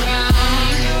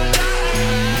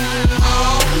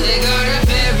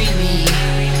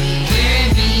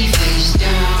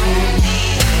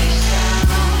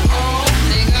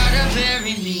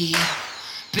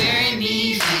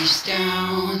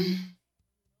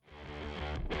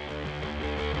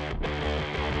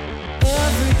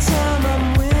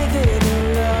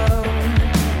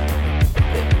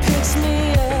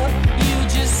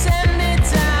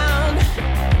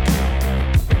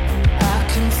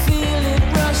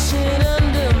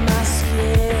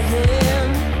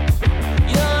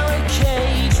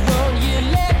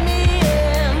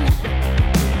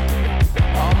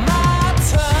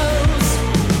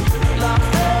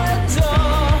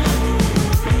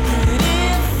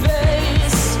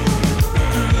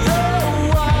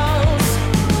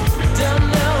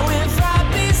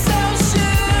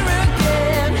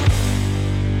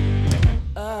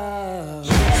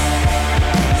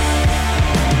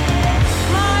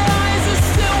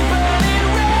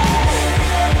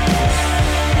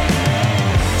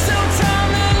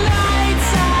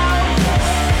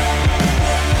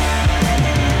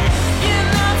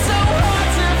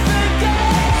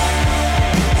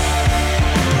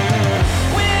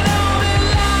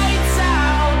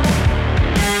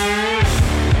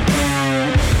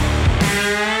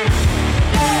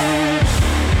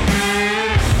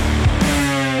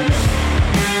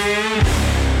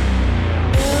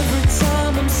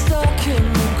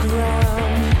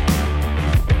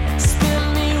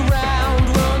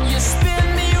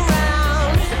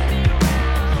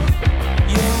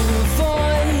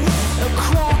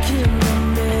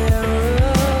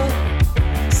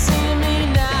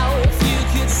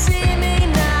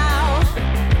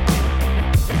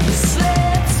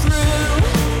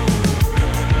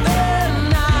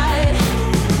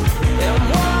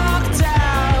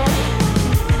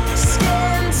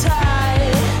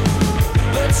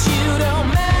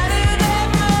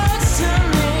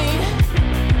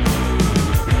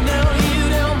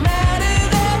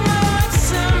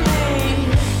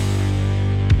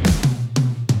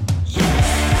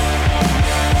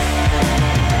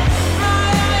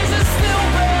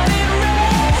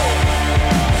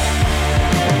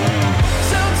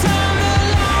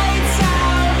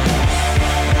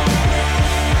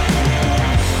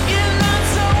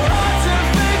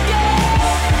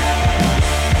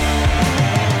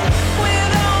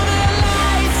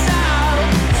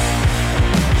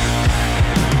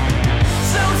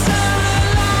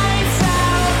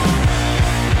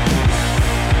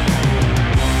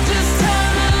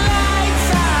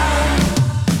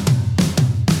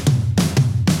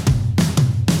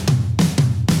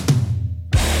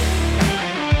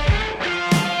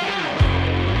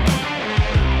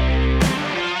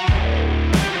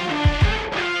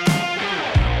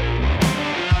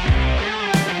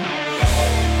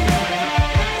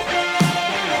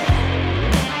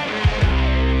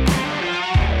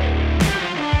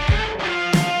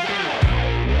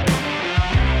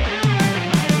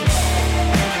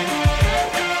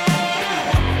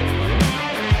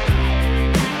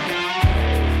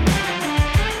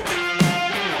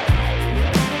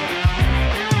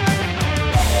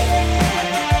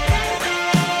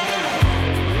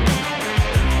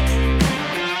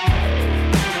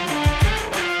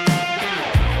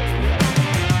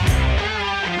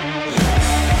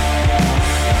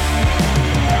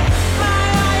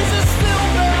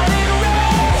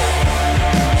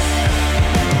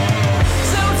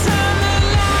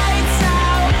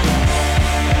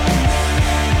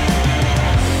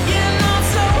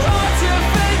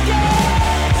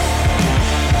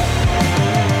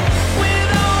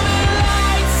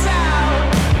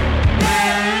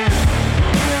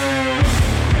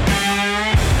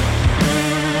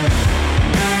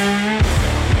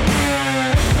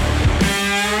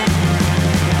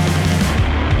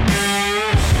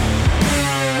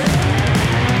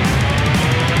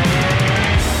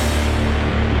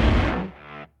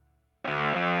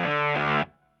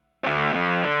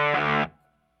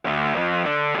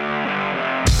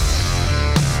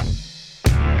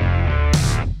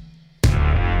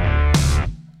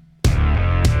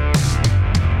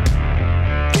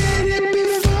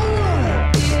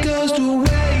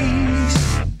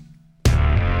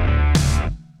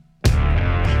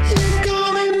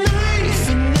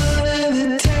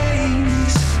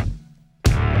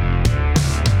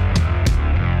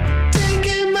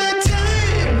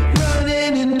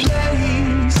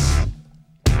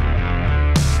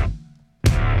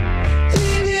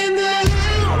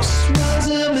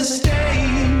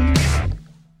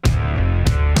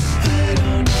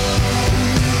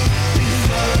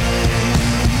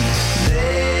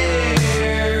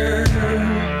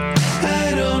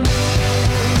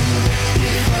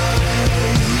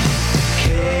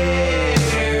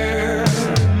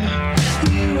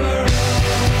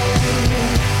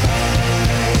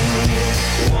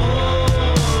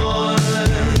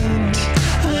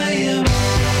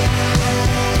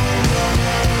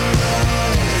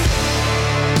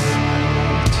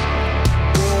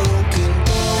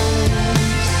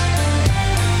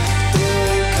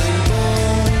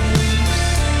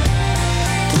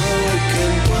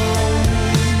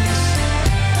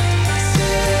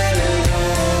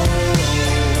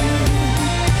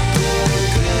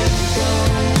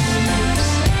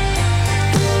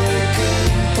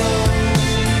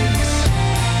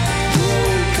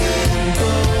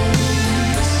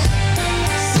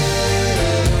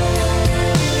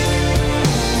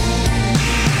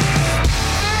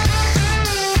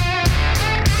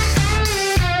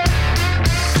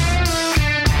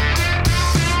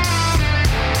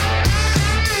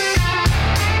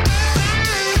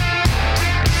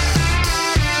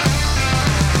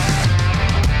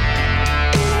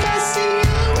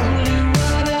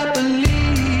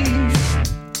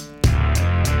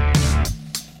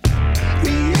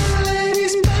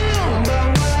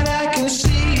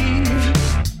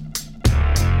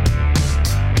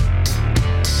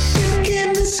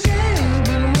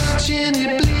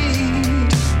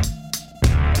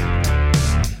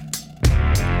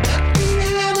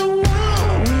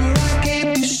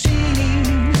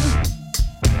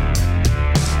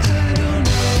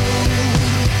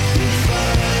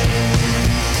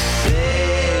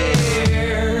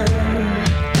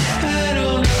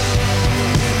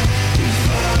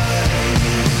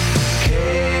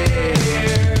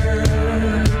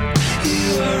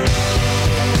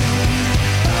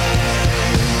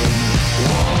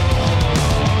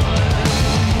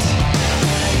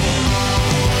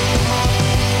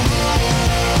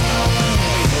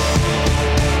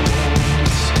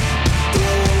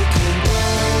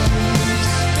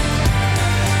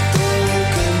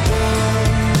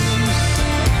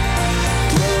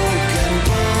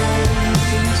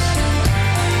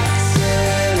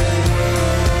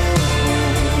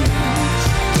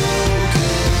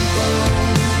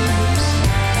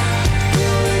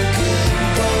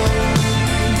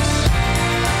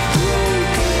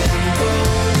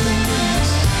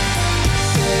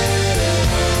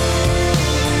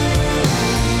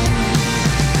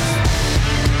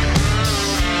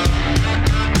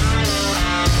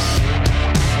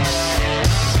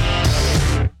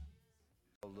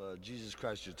Jesus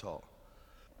Christ You're Tall.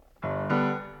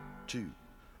 2,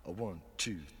 1,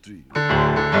 2, 3.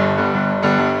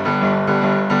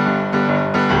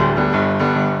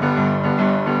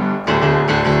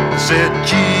 I said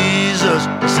Jesus,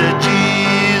 I said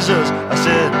Jesus, I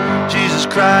said Jesus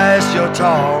Christ You're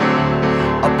tall.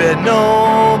 I bet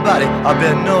nobody, I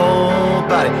bet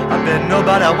nobody, I bet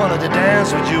nobody I wanted to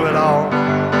dance with you at all.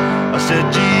 I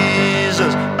said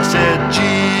Jesus, I said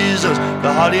Jesus,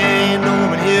 there hardly ain't no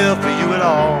woman here for you at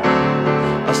all.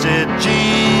 I said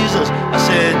Jesus, I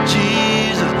said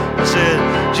Jesus, I said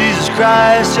Jesus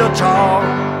Christ You're tall.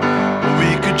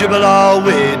 We could dribble our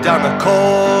way down the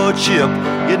courtship,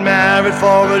 get married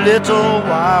for a little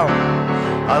while.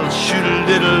 I'll shoot a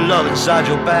little love inside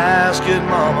your basket,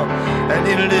 mama, and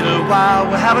in a little while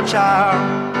we'll have a child.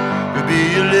 You'll be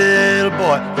a little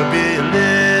boy, you'll be a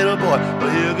little boy, but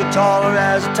he'll get taller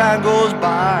as the time goes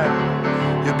by.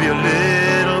 You'll be a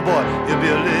little boy, you'll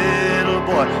be a little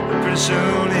boy, but pretty soon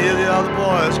you'll hear the other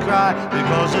boys cry,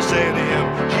 because they're saying to him,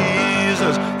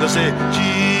 Jesus, they'll say,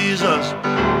 Jesus,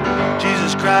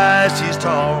 Jesus Christ, He's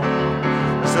tall.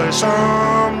 They say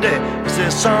someday, they say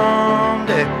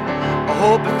someday, I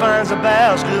hope He finds a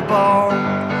basketball,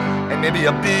 and maybe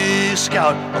a big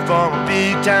scout from a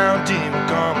big town team will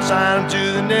come sign him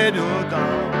to the NATO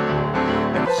dawn.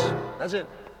 That's it.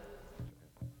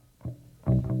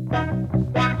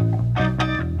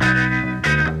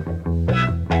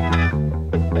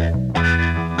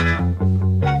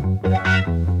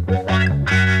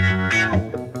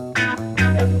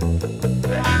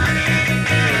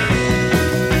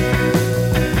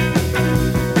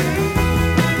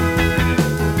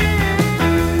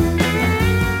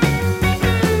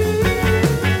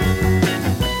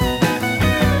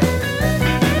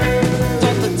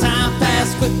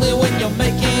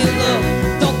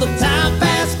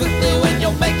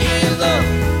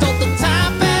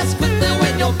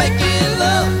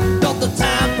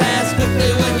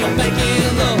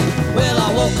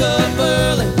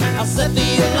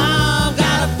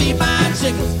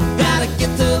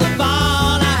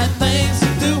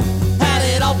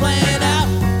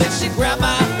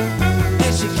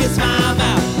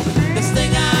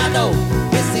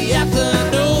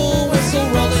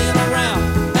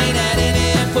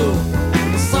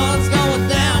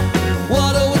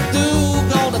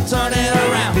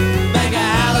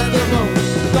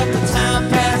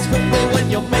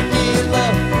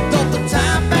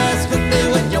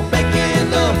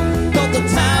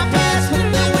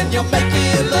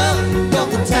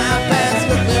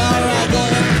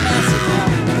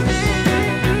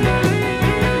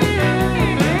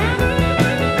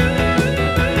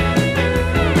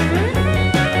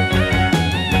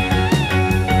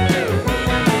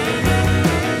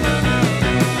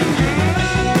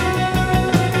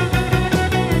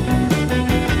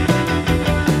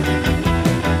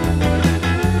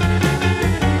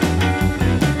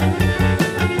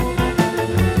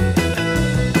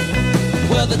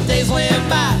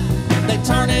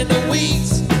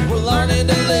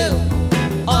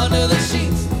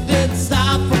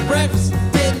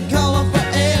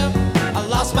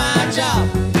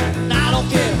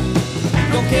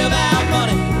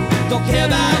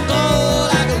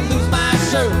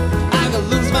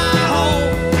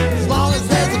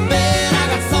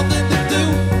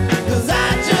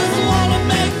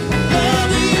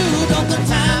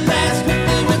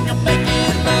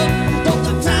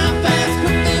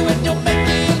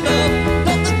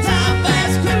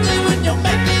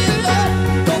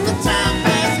 Time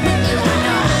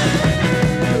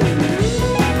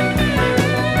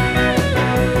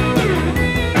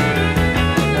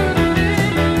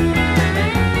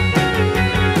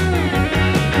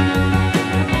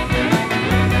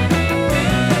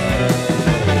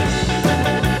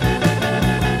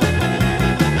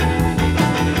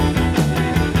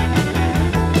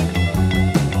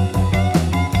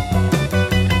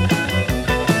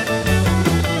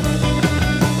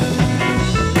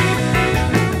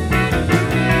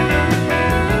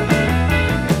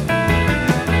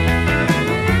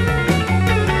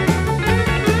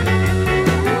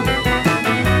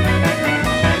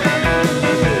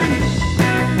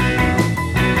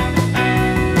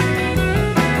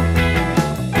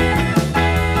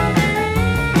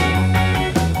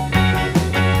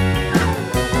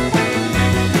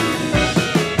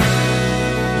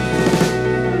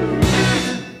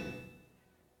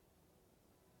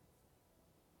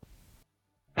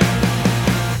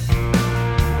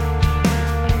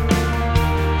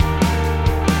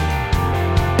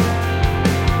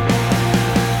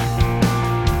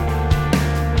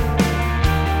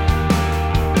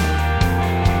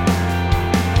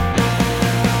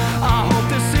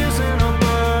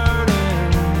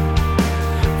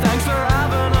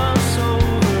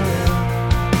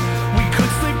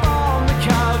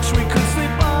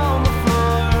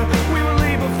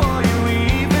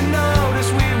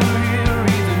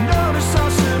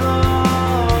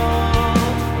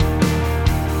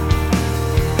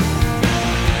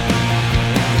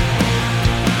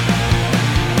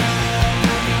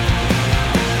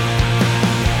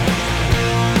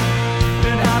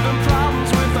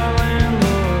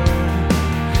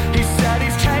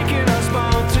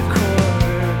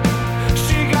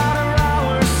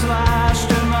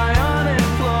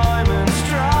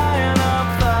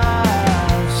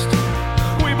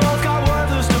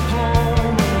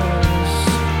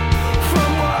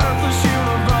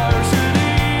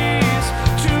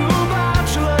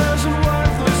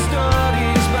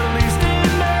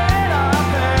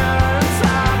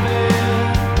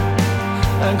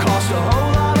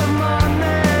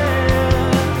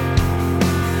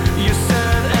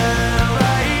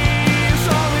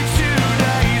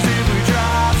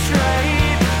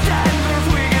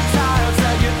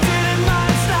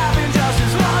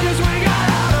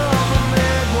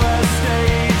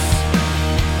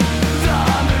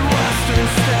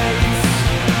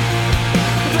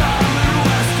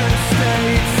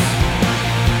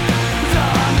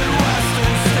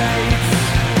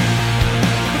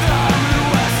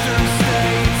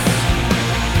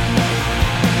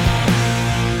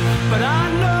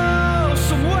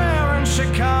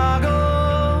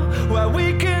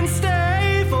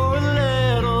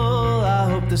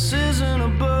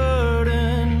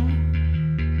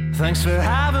Thanks for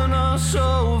having us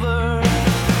over.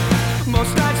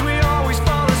 Most nights we always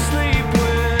fall asleep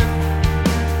with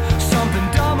something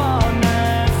dumb on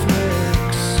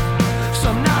Netflix.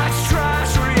 Some nights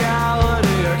trash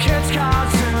reality or kids'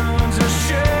 cartoons or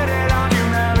shitty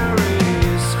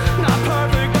documentaries. Not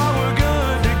perfect, but we're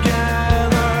good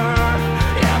together.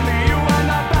 Yeah, me, you, and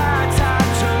our bad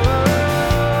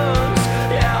tattoos.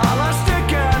 Yeah, all our stick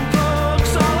and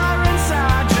books, all our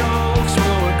inside jokes.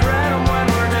 We'll regret them when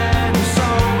we're dead and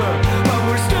sober, but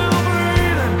we're still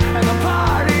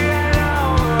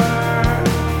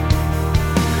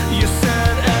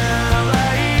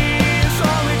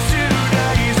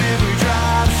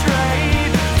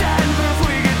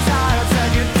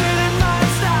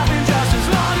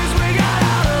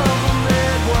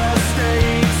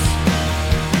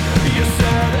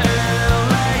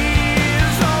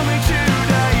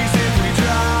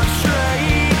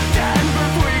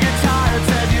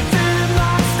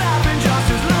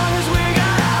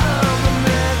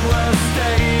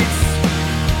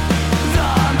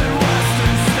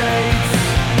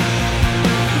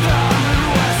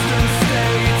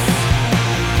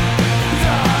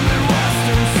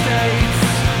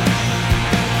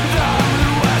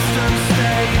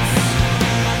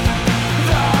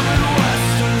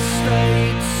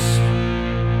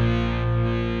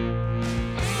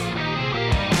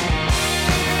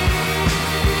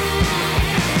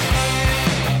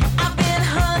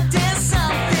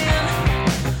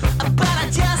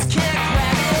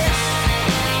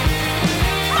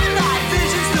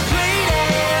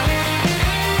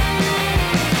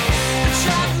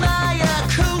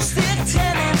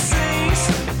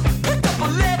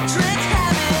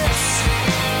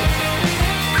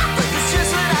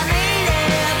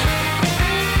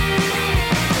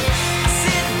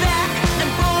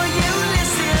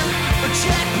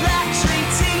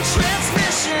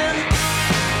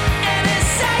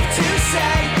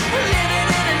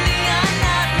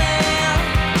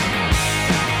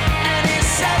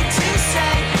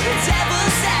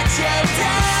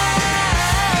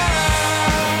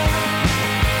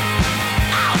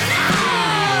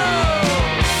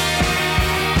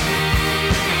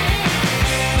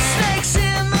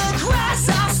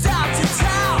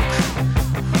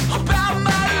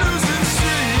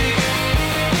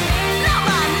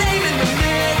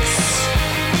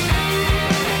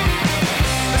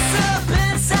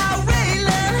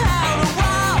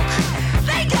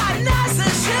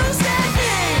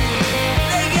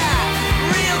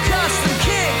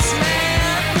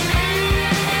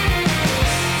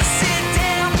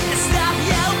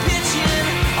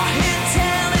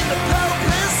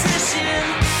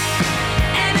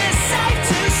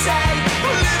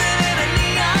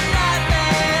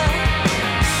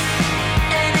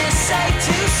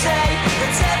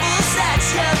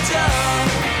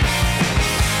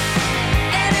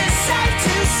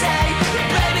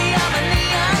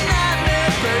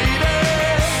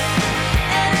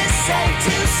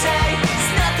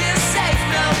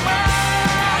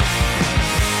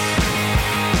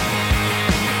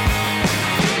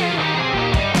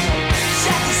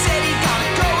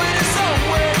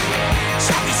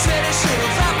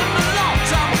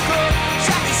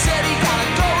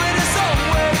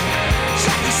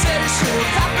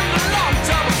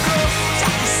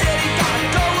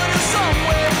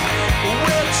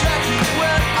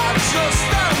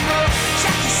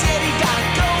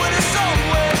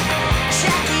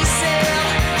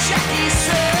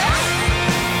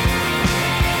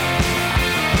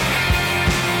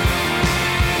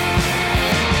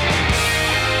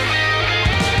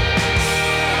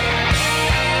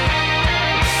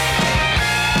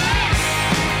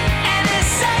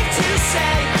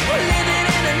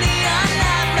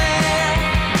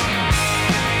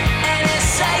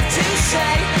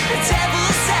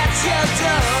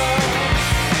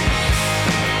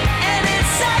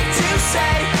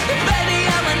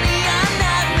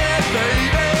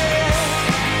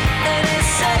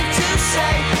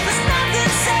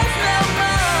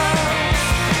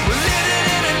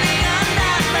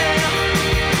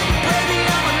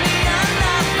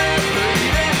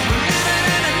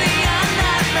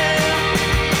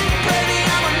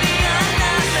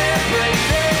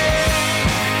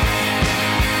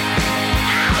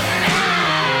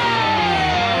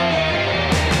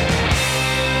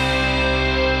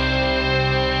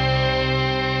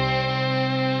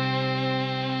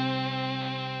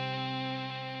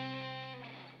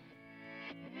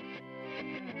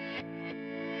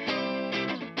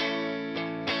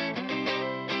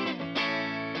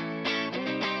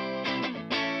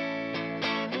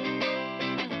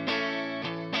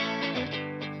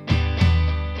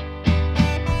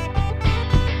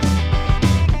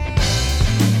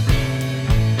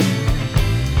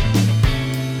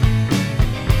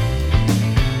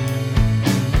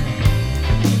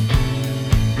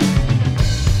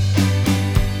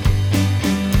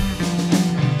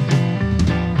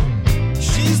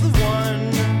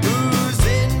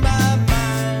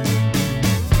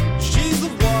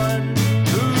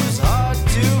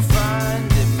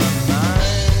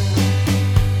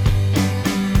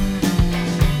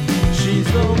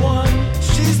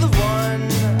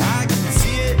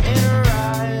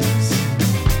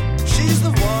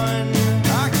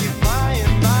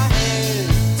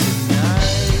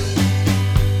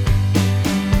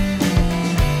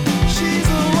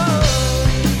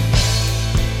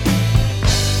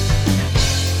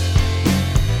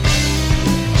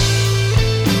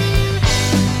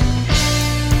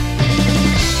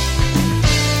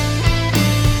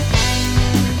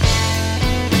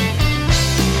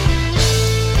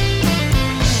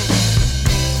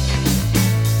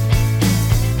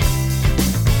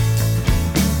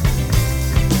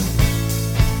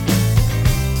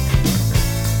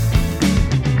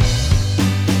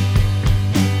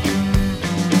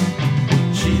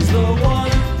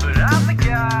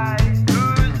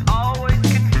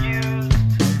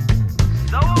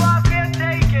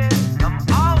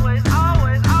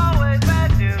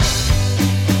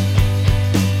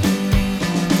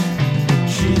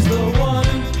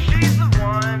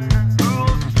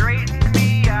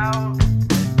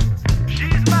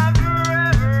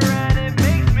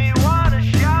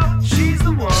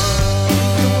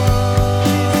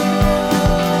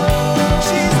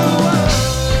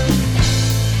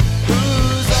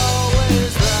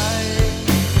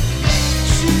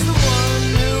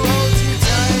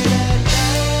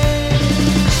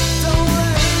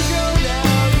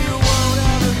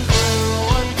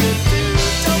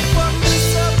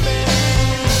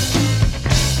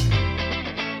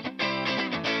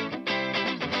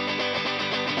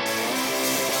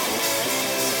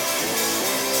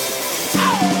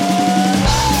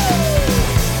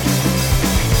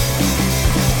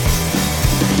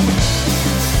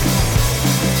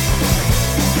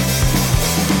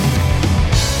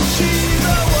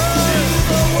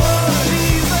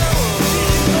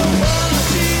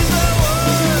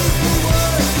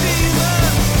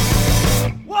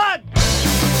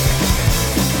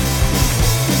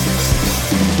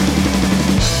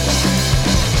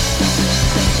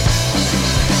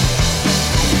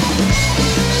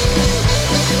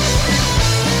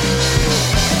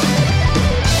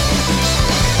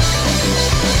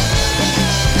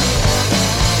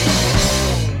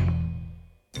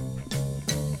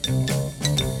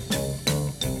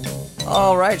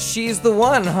All right, she's the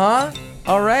one, huh?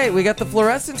 All right, we got the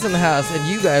Fluorescents in the house, and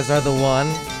you guys are the one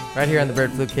right here in the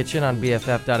Bird Flu Kitchen on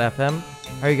BFF.FM.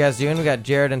 How are you guys doing? We got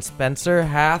Jared and Spencer,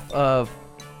 half of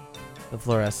the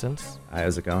Fluorescents. Hi,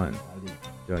 how's it going?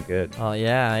 Doing good. Oh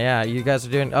yeah. You guys are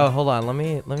doing. Oh, hold on. Let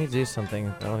me do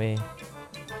something.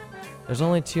 There's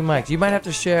only 2 mics. You might have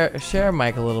to share a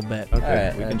mic a little bit. Okay, All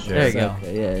right, we can share. There you go.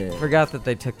 Okay, yeah. Forgot that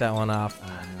they took that one off.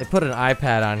 They put an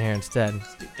iPad on here instead.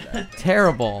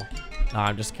 Terrible. No,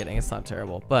 I'm just kidding. It's not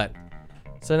terrible. But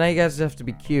so now you guys have to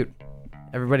be cute.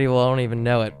 Everybody won't even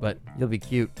know it, but you'll be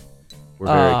cute. We're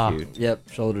very cute. Yep,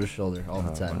 shoulder to shoulder all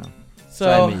the time. Wow.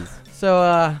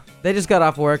 So they just got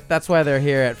off work. That's why they're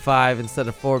here at 5 instead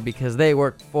of 4, because they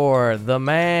work for the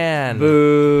man.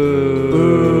 Boo.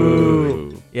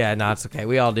 Yeah, no, it's okay.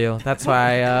 We all do. That's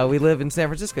why we live in San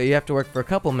Francisco. You have to work for a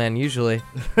couple men usually.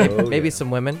 Maybe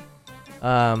some women.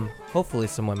 Hopefully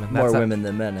some women. More women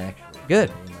than men, actually.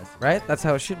 Good, right? That's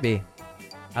how it should be.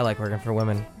 I like working for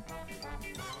women.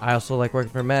 I also like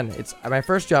working for men. It's my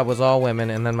first job was all women,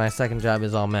 and then my second job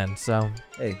is all men. So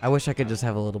Hey. I wish I could just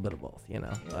have a little bit of both,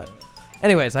 But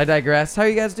anyways, I digress. How are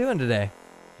you guys doing today?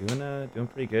 Doing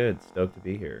pretty good. Stoked to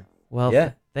be here. Well,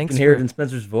 Yeah. thanks. You can hear it in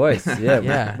Spencer's voice. Yeah,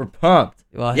 Yeah. we're pumped.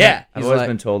 Well, Yeah. I've he's always like-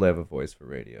 been told I have a voice for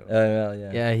radio. Well,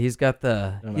 yeah. Yeah, he's got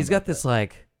Don't know this about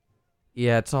like,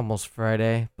 yeah, it's almost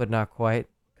Friday, but not quite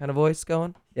kind of voice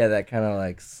going. Yeah, that kind of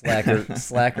like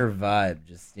slacker vibe,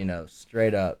 just,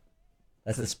 straight up.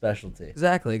 That's a specialty.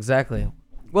 Exactly.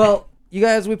 Well, you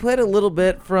guys, we played a little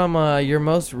bit from your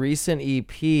most recent EP,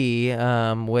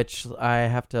 which I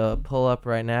have to pull up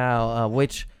right now.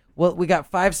 We got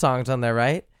 5 songs on there,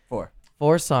 right? 4.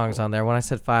 4 songs on there. When I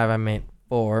said 5, I meant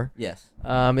 4. Yes.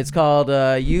 It's called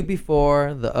You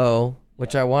Before the O,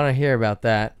 which I want to hear about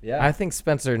that. Yeah. I think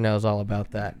Spencer knows all about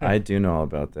that. I do know all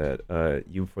about that.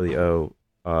 You for the O,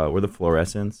 we're the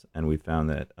Fluorescents, and we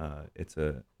found that it's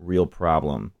a real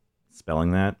problem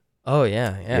spelling that. Oh,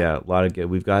 yeah. Yeah, a lot of good.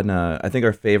 We've gotten, I think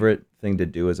our favorite thing to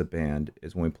do as a band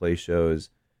is when we play shows,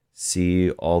 see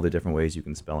all the different ways you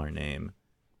can spell our name.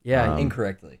 Yeah.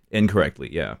 Incorrectly. Incorrectly,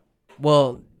 yeah.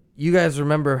 Well, you guys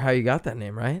remember how you got that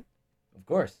name, right? Of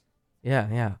course.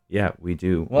 Yeah. Yeah, we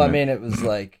do. Well, I mean, it was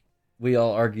like we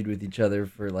all argued with each other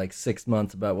for like 6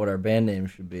 months about what our band name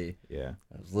should be. Yeah.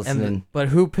 I was listening. But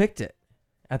who picked it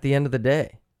at the end of the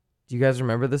day? Do you guys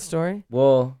remember this story?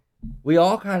 Well, we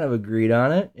all kind of agreed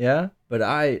on it, yeah. But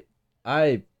I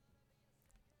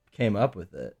came up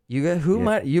with it. You guys,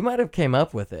 you might have came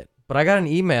up with it, but I got an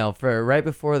email for right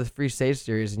before the Free Stage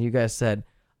series, and you guys said,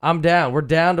 "I'm down. We're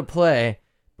down to play,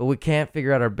 but we can't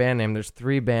figure out our band name. There's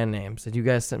 3 band names, and you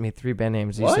guys sent me 3 band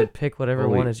names. You What? said pick whatever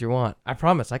Holy- one is you want. I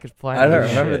promise I could fly. I don't it.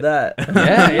 remember shit. that.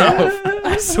 Yeah.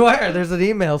 I swear, there's an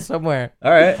email somewhere.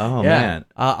 All right. Oh, Yeah. man.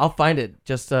 I'll find it.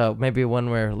 Just maybe when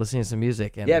we're listening to some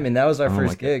music. And Yeah, I mean, that was our Oh my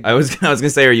first God. gig. I was gonna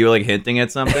say, are you like hinting at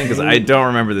something? Because I don't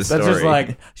remember this that's story. just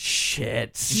like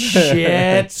shit.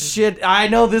 I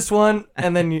know this one,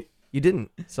 and then you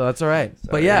didn't, so that's all right.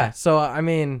 But Sorry. yeah, so I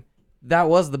mean, that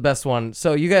was the best one.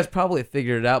 So you guys probably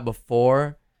figured it out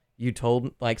before you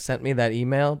sent me that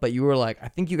email. But you were like, I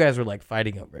think you guys were like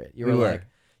fighting over it. You were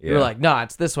like, nah,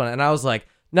 it's this one, and I was like,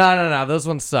 no, those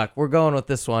ones suck. We're going with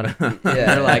this one.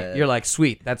 Yeah. You're like,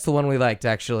 sweet. That's the one we liked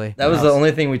actually. That was the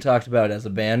only thing we talked about as a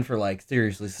band for like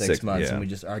seriously 6 6, months, yeah. and we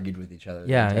just argued with each other the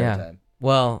Yeah, entire yeah. time.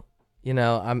 Well,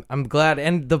 I'm glad.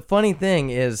 And the funny thing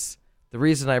is, the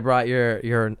reason I brought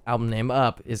your album name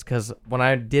up is because when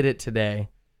I did it today,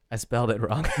 I spelled it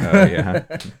wrong. Oh, yeah.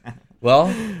 Well,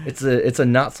 it's a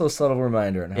not so subtle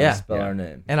reminder on how Yeah. to spell Yeah. our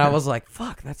name. And I was like,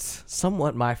 fuck, that's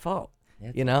somewhat my fault. Yeah,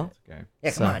 Okay.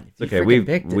 Yeah, come on. It's okay. We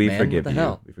forgive man. you. What the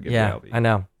hell? We forgive Yeah, you, Albie. I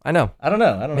know. I don't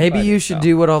know. Maybe if I you do. should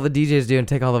do what all the DJs do and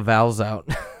take all the vowels out.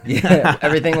 Yeah,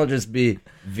 everything will just be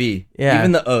V. Yeah.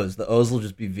 Even the O's. The O's will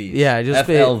just be V's. Yeah, just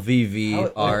be-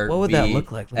 FLVVRV. What would that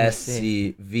look like? Let me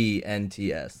see.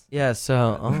 SCVNTS. Yeah,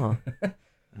 so,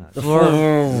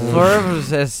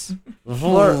 fluorescents.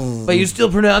 But you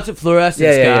still pronounce it fluorescents,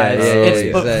 Yeah, guys. It's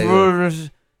exactly.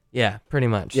 yeah, pretty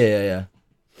much. Yeah.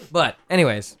 But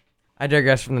anyways, I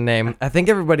digress from the name. I think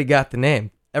everybody got the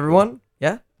name. Everyone?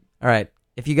 Yeah? All right.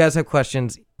 If you guys have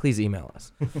questions, please email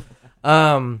us.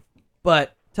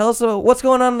 But tell us what's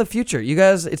going on in the future. You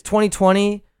guys, it's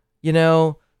 2020.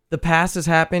 The past has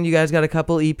happened. You guys got a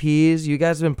couple EPs. You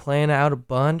guys have been playing out a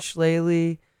bunch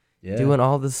lately, Yeah. doing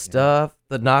all this stuff.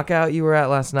 The knockout you were at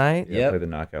last night. Yeah, I Yep. played the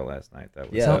knockout last night. That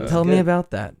was Yeah, Tell, it tell me good.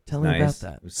 about that. Tell me about nice.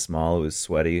 that. It was small. It was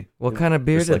sweaty. What kind of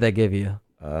beer just did like- they give you?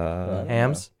 Hams.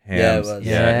 Hams? Yeah, it was.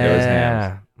 Yeah, it was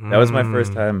hams. That was my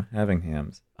first Mm. time having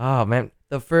hams. Oh man,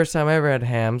 the first time I ever had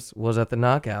hams was at the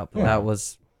knockout, but that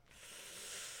was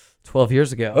 12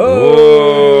 years ago.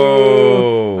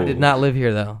 Oh. I did not live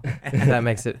here though. If that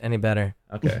makes it any better.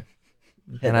 Okay.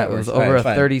 And that it was works. All over right,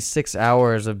 fine. 36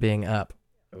 hours of being up.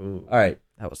 Ooh. All right,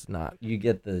 That was not. you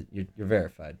get you're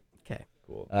verified. Okay.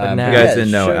 Cool. But If now- you guys yeah,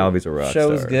 didn't know, show- Albie's a rock Show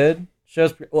was star. good.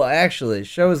 Actually,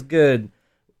 show was good.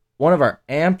 One of our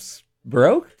amps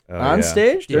broke Oh, on yeah.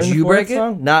 stage Did during the you fourth break it?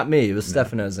 song. Not me. It was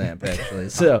Stefano's amp actually.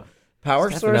 So power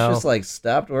source Stefano. just like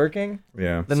stopped working.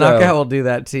 Yeah. The So- knockout will do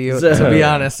that to you. So- To be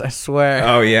honest, I swear.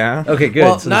 Oh yeah. Okay, good.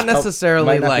 Well, So not this necessarily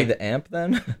might not like be the amp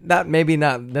then. maybe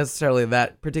not necessarily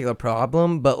that particular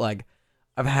problem, but like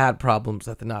I've had problems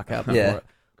at the knockout before. Yeah.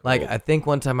 Like I think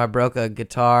one time I broke a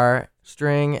guitar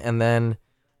string and then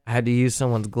I had to use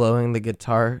someone's glow in the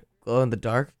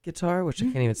dark guitar, which I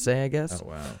can't even say, I guess.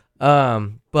 Oh wow.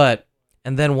 But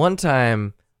and then one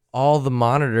time all the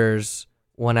monitors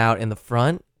went out in the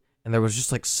front and there was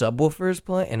just like subwoofers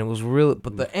playing and it was really,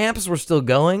 but the amps were still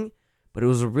going, but it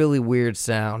was a really weird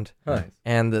sound. Huh.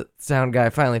 And the sound guy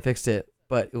finally fixed it,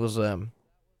 but it was an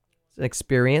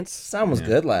experience. Sound was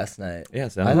good last night. Yeah. I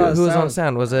Sounds thought- good. Who was on sound-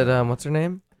 sound? Was it what's her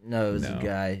name? No, it was No. a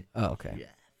guy. Oh, okay.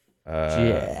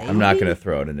 Yeah. I'm not gonna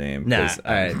throw out a name. Nah. 'cause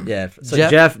All right. Yeah. So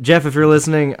Jeff- Jeff, if you're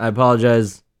listening, I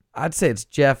apologize. I'd say it's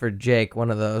Jeff or Jake,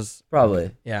 one of those.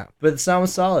 Probably. Yeah. But the sound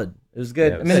was solid. It was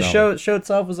good. Yeah, it I mean, the was show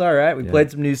itself was all right. We Yeah.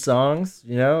 played some new songs.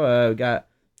 You know, we got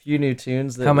a few new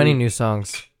tunes. How many new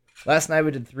songs? Last night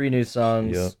we did 3 new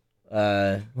songs.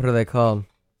 Yep. What are they called?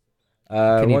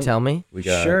 Can you tell me? We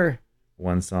got Sure.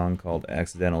 one song called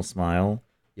 "Accidental Smile."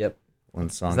 Yep. One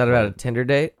song. Is that about a called- Tinder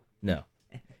date? No.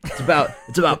 It's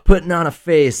about putting on a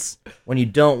face when you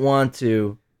don't want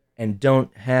to and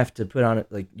don't have to put on it.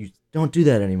 Like, you don't do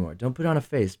that anymore. Don't put on a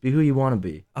face. Be who you want to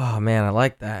be. Oh man, I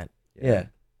like that. Yeah.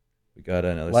 We got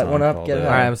another Light song one up, called, get it All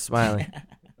out. right, I'm smiling.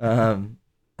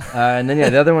 And then,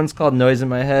 the other one's called Noise in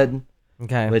My Head,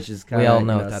 Okay. which is kind We of all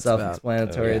know what that's about.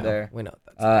 self-explanatory Oh, yeah. there. We know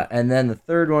what that's And then the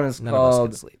third one is None of us called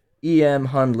can sleep. EM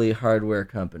Hundley Hardware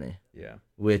Company, Yeah.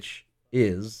 which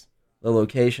is the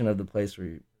location of the place where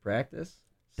you practice.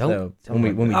 Don't- So when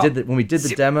we Oh. did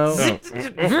the demo,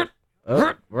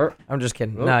 I'm just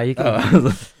kidding. Oh. No, you can.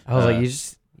 Oh. I was like, you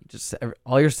just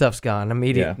all your stuff's gone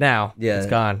immediate. Yeah. Now, Yeah. it's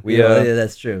gone. We yeah,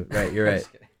 that's true. Right, you're right.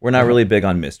 We're not really big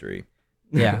on mystery.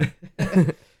 Yeah,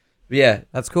 But yeah,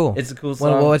 that's cool. it's a cool Well,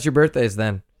 song. what's your birthdays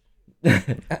then? I'm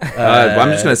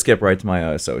just gonna skip right to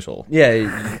my social. Yeah,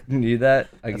 you need that.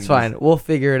 I That's can fine. just- We'll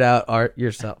figure it out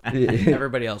yourself.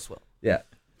 Everybody else will. Yeah.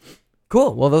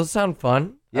 Cool. Well, those sound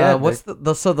fun. Yeah, What's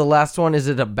so the last one? Is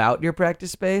it about your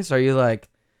practice space? Are you like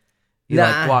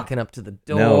Nah. walking up to the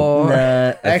door? No.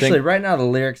 Nah, actually, think- right now the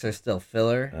lyrics are still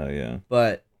filler, Oh yeah.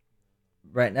 but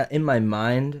right now in my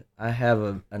mind, I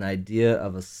have an idea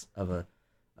of a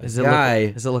Does it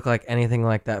guy. does it look like anything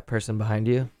like that person behind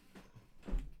you?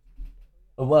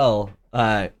 Well,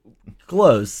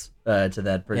 close to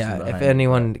that person. Yeah. behind If me.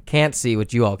 anyone can't see,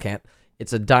 which you all can't,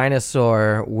 it's a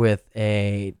dinosaur with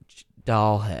a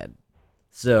doll head.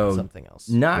 So Something else.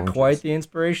 not Gorgeous. quite the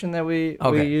inspiration that we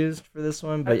Okay. used for this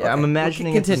one, but Okay. I'm Well,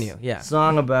 imagining continue, it's a yeah.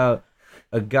 song about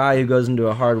a guy who goes into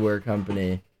a hardware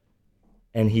company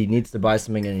and he needs to buy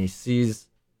something and he sees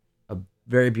a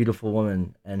very beautiful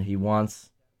woman and he wants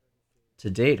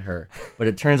to date her, but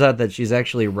it turns out that she's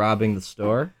actually robbing the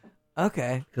store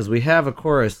Okay. because we have a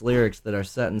chorus lyrics that are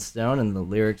set in stone, and the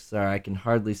lyrics are "I can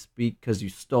hardly speak because you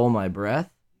stole my breath."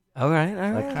 All right.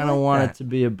 All right. I kind of want it to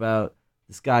be about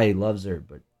this guy. He loves her,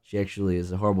 but she actually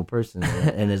is a horrible person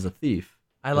and is a thief.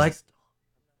 I like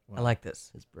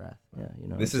this. His breath. Yeah, you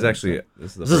know. This what is I'm actually saying?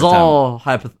 this is the This first is time. all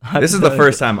This is the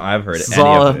first time I've heard This is any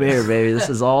all of up here, this. baby. This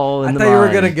is all in I the thought you were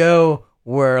mind. gonna go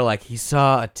where like he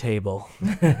saw a table.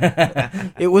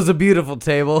 It was a beautiful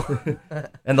table.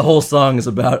 And the whole song is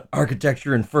about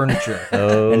architecture and furniture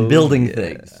Oh, and building yeah.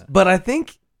 things. But I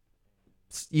think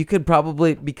you could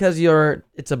probably, because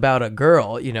it's about a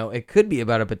girl, it could be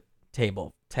about a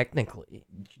table technically,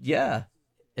 Yeah,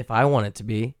 if I want it to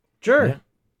be. sure.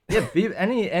 Yeah,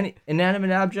 any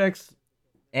inanimate objects,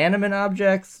 animate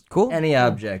objects, Cool. any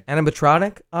object.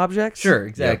 Animatronic objects. Sure,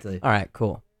 exactly. All right.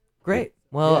 Cool. Great.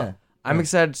 Well, Yeah. I'm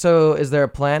excited. So, is there a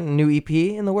plan? New EP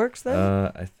in the works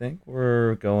then? I think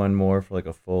we're going more for like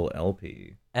a full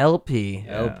LP. LP.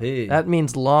 Yeah. LP. That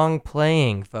means long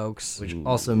playing, folks. Which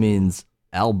also means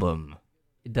album.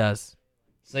 It does.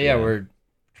 So yeah, Yeah. we're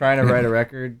trying to write a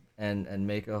record and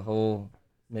make a whole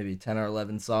maybe 10 or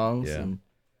 11 songs Yeah. and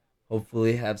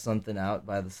hopefully have something out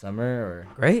by the summer or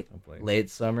Great. Hopefully. late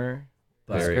summer.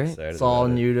 But Very great. excited. it's all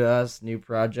about it. new to us, new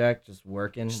project, just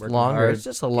working Just working longer. hard, It's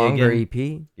just a longer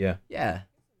gigging. EP. Yeah. Yeah,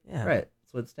 Yeah. right.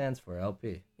 That's what it stands for,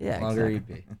 LP. Yeah, Longer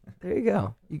exactly. EP. There you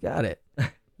go. You got it.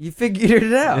 You figured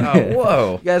it out. Oh,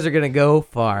 whoa. You guys are gonna go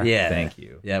far. Yeah. Thank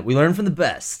you. Yeah, we learned from the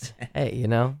best. Hey, you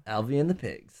know, Alvy and the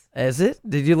pigs. is it?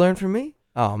 Did you learn from me?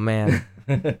 Oh man.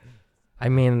 I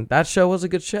mean, that show was a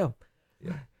good show.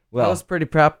 Well, I was pretty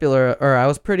popular, or I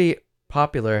was pretty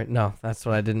popular. No, that's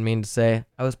what I didn't mean to say.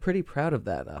 I was pretty proud of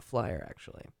that flyer,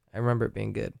 actually. I remember it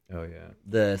being good. Oh yeah.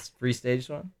 the free stage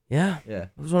one? Yeah. Yeah. It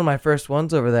was one of my first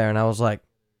ones over there, and I was like,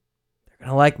 they're going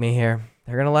to like me here.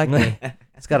 They're going to like me.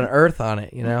 It's got an earth on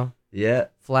it, you know? Yeah.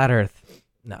 Flat earth.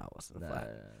 No, it wasn't Nah.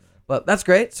 flat. But that's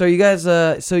great. So you guys,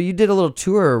 so you did a little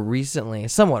tour recently,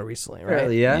 somewhat recently, right?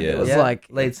 Really, yeah. Yeah. It was like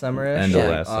late summer-ish. End of Yeah,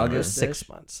 last summer. August. 6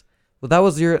 months. Well, that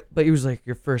was but it was like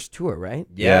your first tour, right?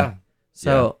 Yeah.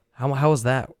 So how was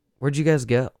that? Where'd you guys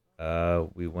go?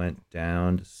 We went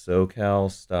down to SoCal,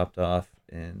 stopped off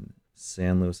in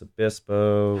San Luis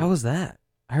Obispo. How was that?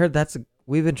 I heard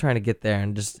we've been trying to get there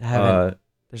and just haven't.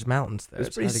 There's mountains there. It was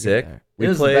It's pretty hard to get sick. there. It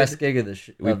was the best gig of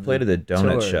the We played at the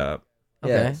donut tour. shop.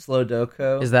 Yeah, Okay. Slow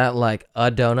Doco. Is that like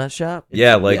a donut shop?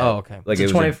 Yeah, like Oh, okay. like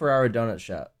it's it a was 24-hour donut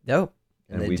shop. Dope.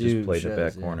 and they we do just played the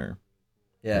shows, back corner.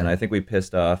 Yeah. And I think we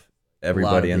pissed off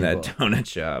everybody in that people. donut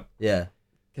shop. Yeah.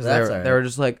 Because That's they all right. were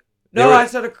just like, They no, were- I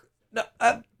said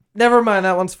never mind.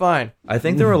 That one's fine. I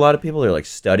think there were a lot of people that are like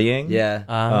studying. Yeah.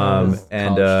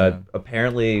 And college town.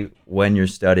 apparently, when you're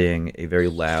studying, a very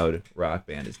loud rock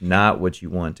band is not what you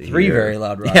want to hear. Three very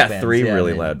loud rock yeah, bands. three Yeah,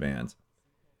 really man. loud bands.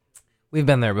 We've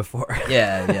been there before.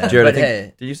 Yeah, yeah. Jared, But I think,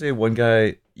 hey, did you say one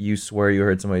guy you swear you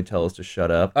heard somebody tell us to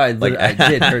shut up? I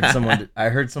did heard someone. I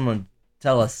heard someone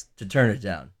tell us to turn it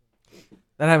down.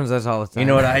 That happens to us all the time. You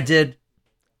know what I did?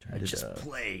 I Turned it just up.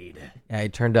 played. Yeah, he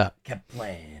turned up. Kept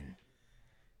playing.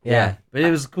 Yeah. But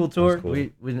it was a cool tour. cool.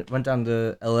 We went down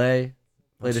to L.A.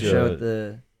 Played a That's show good. at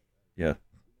the Yeah.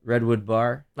 Redwood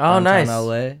Bar. Oh, downtown nice.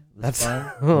 L.A. It was That's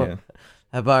fun. Yeah.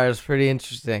 That bar is pretty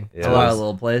interesting. Yeah, It's a it wild was.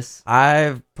 little place.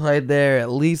 I've played there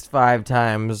at least 5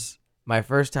 times. My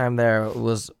first time there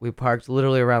was we parked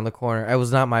literally around the corner. It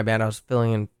was not my band. I was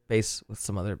filling in bass with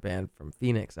some other band from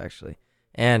Phoenix, actually.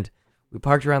 And we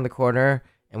parked around the corner,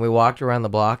 and we walked around the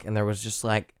block, and there was just,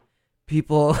 like,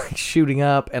 people like, shooting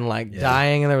up and, like,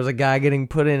 dying, and there was a guy getting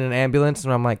put in an ambulance,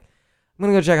 and I'm like, I'm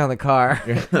going to go check on the car.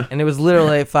 And it was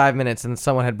literally 5 minutes, and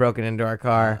someone had broken into our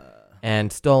car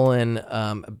and stolen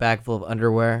a bag full of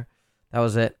underwear. That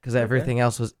was it, because everything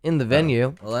else was in the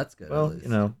venue. Well, that's good. Well, at least.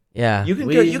 you know, Yeah. you can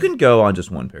We- go. You can go on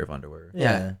just one pair of underwear.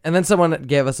 Yeah. And then someone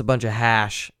gave us a bunch of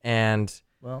hash, and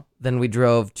Well, then we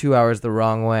drove 2 hours the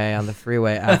wrong way on the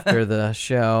freeway after the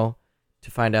show to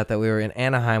find out that we were in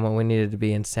Anaheim when we needed to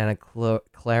be in Santa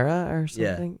Clara or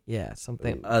Yeah. something. Yeah,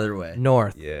 something other way.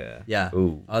 north. Yeah. Yeah.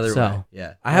 Ooh. Other So, way.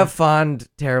 Yeah. I have fond,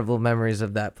 terrible memories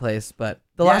of that place, but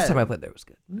the last time I played there was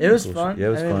good. It was Cool fun. shit. Yeah, it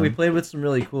was I mean, fun. we played with some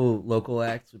really cool local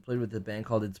acts. We played with a band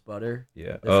called It's Butter.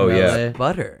 Yeah. They're Oh from yeah. LA.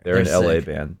 Butter. They're an They're LA sick.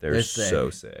 band. They're, They're so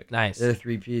sick. sick. Nice. They're a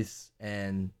 3-piece,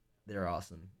 and they're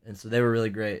awesome. And so they were really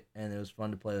great, and it was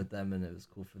fun to play with them, and it was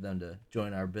cool for them to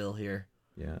join our bill here.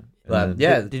 Yeah. And But then-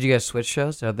 yeah, Did you guys switch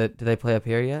shows? Did they play up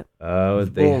here yet? they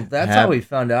well, that's have- how we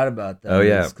found out about them. Oh,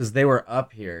 yeah. because they were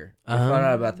up here. We found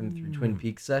out about them through Oh. Twin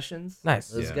Peaks sessions. Nice.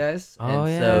 those Yeah. guys. Oh,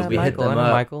 and yeah. so we Michael. hit them I know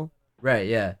up. Michael. Right,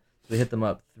 yeah. So we hit them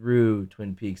up through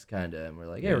Twin Peaks, kind of, and we're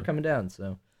like, "Hey, Yeah. we're coming down."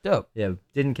 So Dope. yeah,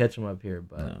 didn't catch them up here,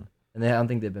 but No. and I don't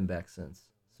think they've been back since.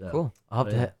 So Cool. I'll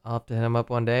But, yeah. have to hit him up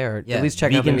one day, or Yeah, at least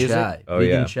check out the Vegan music. Chai. Oh,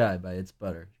 Vegan yeah. Chai by It's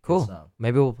Butter. Good Cool. song.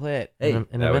 Maybe we'll play it Hey, in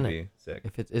that a would minute. be sick.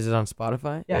 If is it on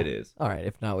Spotify? Yeah. It is. All right.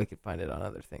 If not, we could find it on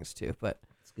other things too. But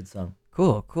It's a good song.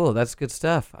 cool. That's good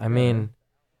stuff. I mean,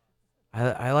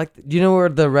 I like. Do you know where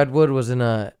the Redwood was in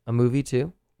a movie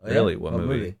too? Oh, yeah? Really? What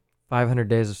movie? 500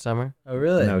 Days of Summer. Oh,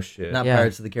 really? No shit. Not Yeah.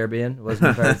 Pirates of the Caribbean. It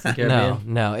wasn't Pirates of the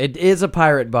Caribbean. No. It is a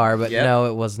pirate bar, but Yep. no,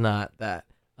 it was not that.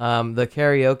 The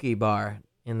karaoke bar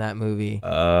in that movie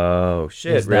Oh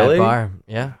shit! is Really? that bar.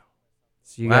 Yeah.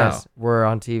 So you Wow. guys were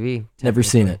on TV. Never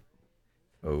seen it.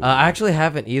 Oh. I actually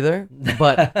haven't either,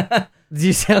 but do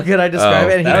you see how good I describe Oh,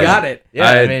 it? He that was- got it. Yeah,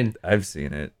 I mean, I've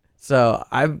seen it. So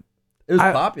it was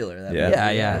I- popular. That Yeah.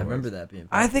 movie. Yeah. I remember that being.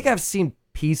 I think I've seen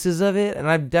pieces of it, and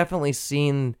I've definitely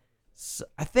seen.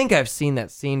 I think I've seen that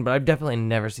scene, but I've definitely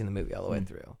never seen the movie all the way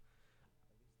through.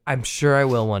 I'm sure I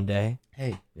will one day.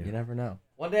 Hey, Yeah. you never know.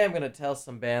 One day I'm gonna tell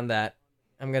some band that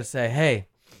I'm gonna say, "Hey,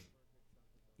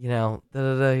 you know,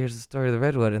 here's the story of the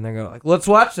Redwood," and they're going like, "Let's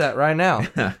watch that right now."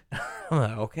 I'm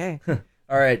like, "Okay, all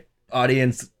All right,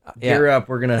 audience, gear up.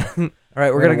 We're gonna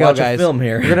right, we're gonna go, watch guys. a film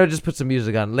here. We're gonna just put some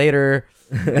music on later,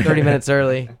 30 minutes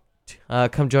early.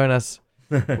 Come join us.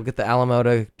 We'll get the Alamo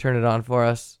to turn it on for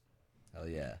us." Hell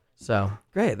yeah. So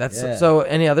great. That's Yeah. so.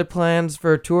 Any other plans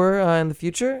for a tour in the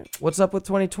future? What's up with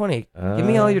 2020? Give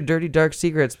me all your dirty dark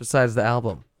secrets besides the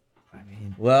album. I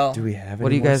mean, Well, Do we have What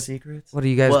any do you more guys? secrets? What do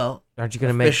you guys? well, aren't you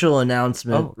gonna make? official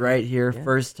announcement Oh, right here. yeah.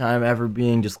 First time ever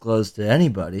being disclosed to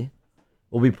anybody.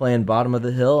 We'll be playing Bottom of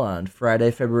the Hill on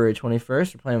Friday, February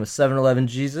 21st. We're playing with 7-Eleven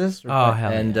Jesus. Oh,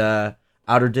 hell and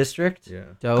Outer District. Yeah.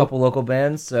 A Dope. couple local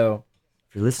bands. So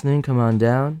if you're listening, come on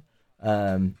down.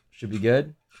 Should be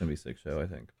good. It's gonna be a sick show, I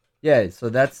think. Yeah, so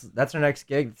that's our next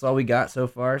gig. That's all we got so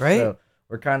far. Great. So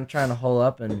we're kind of trying to hole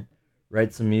up and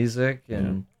write some music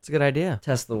and It's a good idea.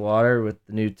 test the water with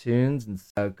the new tunes and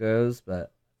see how it goes.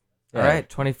 But All right,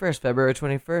 21st, February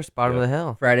 21st, Bottom of the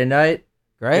Hill. Friday night,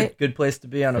 Great. good place to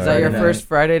be on a Is Friday that your night. first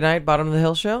Friday night Bottom of the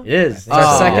Hill show? It is. It's think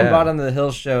our so. second Yeah. Bottom of the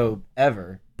Hill show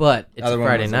ever. But it's Other a one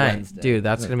Friday was a night. Wednesday. Dude,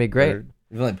 that's going to be great.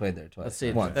 We've only played there twice. Let's see.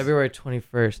 It's Once. February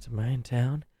 21st. Am I in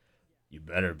town? You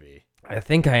better be. I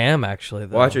think I am, actually,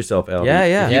 though. Watch yourself, Elvie. Yeah,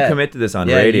 yeah. If you Yeah. commit to this on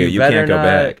Yeah, radio, you better can't go not-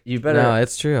 back. You better No,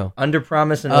 it's true. under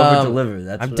promise and Um, over deliver.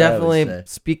 That's I'm what I definitely always say.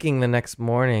 speaking the next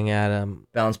morning at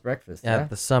Balanced breakfast. at Yeah?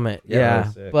 the summit. Yeah, Yeah,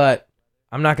 that's sick. but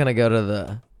I'm not gonna go to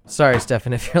the. Sorry,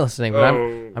 Stefan, if you're listening, but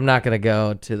I'm not gonna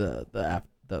go to the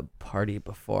party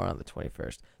before on the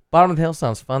 21st. Bottom of the Hill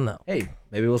sounds fun though. Hey,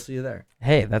 maybe we'll see you there.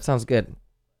 Hey, that sounds good.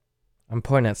 I'm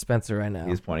pointing at Spencer right now.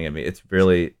 He's pointing at me. It's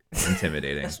really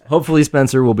intimidating. Hopefully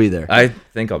Spencer will be there. I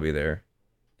think I'll be there.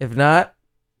 If not,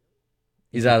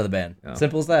 He's out of the band. Oh.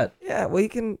 Simple as that. yeah, well you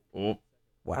can. Oh.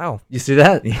 Wow, You see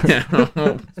that?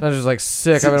 Spencer's like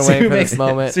sick. I've been waiting for this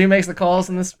moment. So he makes the calls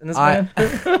in this band.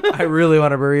 I really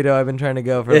want a burrito. I've been trying to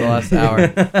go for the last hour.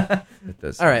 It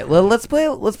does. All right, well, let's play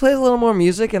a little more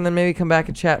music and then maybe come back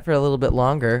and chat for a little bit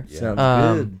longer. Sounds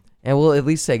good. And we'll at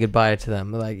least say goodbye to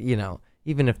them, like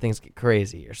even if things get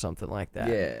crazy or something like that.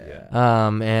 Yeah.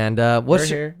 And We're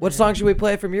here. what song should we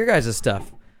play from your guys'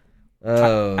 stuff?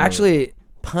 Oh. Actually,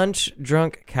 Punch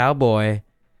Drunk Cowboy.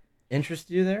 interest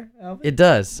you there, Alvin? It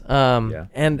does. Yeah.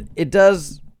 And it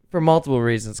does for multiple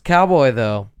reasons. Cowboy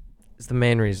though is the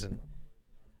main reason.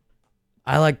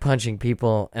 I like punching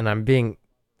people, and I'm being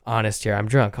honest here. I'm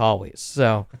drunk always,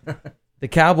 so the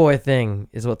cowboy thing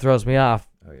is what throws me off.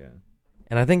 Oh yeah.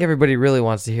 And I think everybody really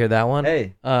wants to hear that one.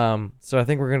 Hey. So I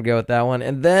think we're gonna go with that one,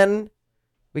 and then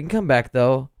we can come back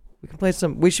though. We can play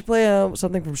some. We should play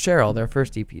something from Cheryl, their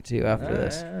first EP too. After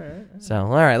this, All right. so all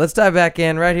right, let's dive back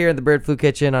in right here in the Bird Flu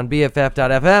Kitchen on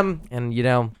BFF.FM, and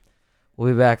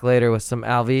we'll be back later with some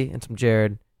Alvy and some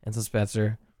Jared and some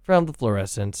Spencer from the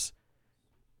Fluorescents.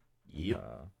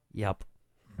 Yep.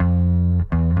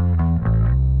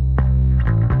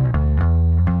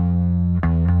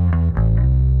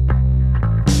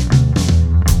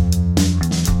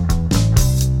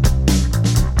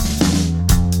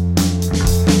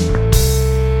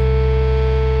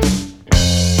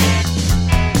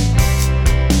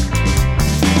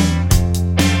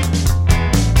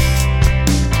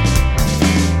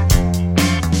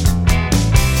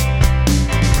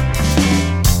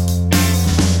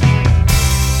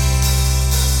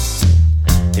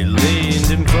 He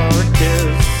leaned in for a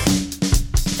kiss,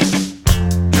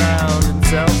 drowned in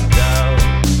self-doubt.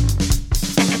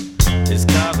 His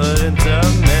confidence a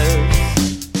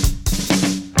mist.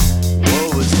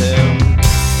 Woe was him,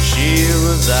 she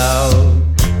was out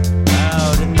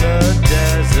in the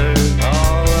desert,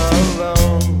 all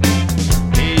alone.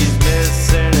 He's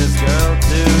missing his girl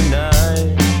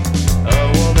tonight, a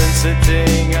woman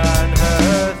sitting on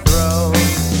her throne.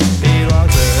 He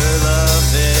longs for her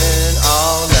loving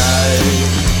all night.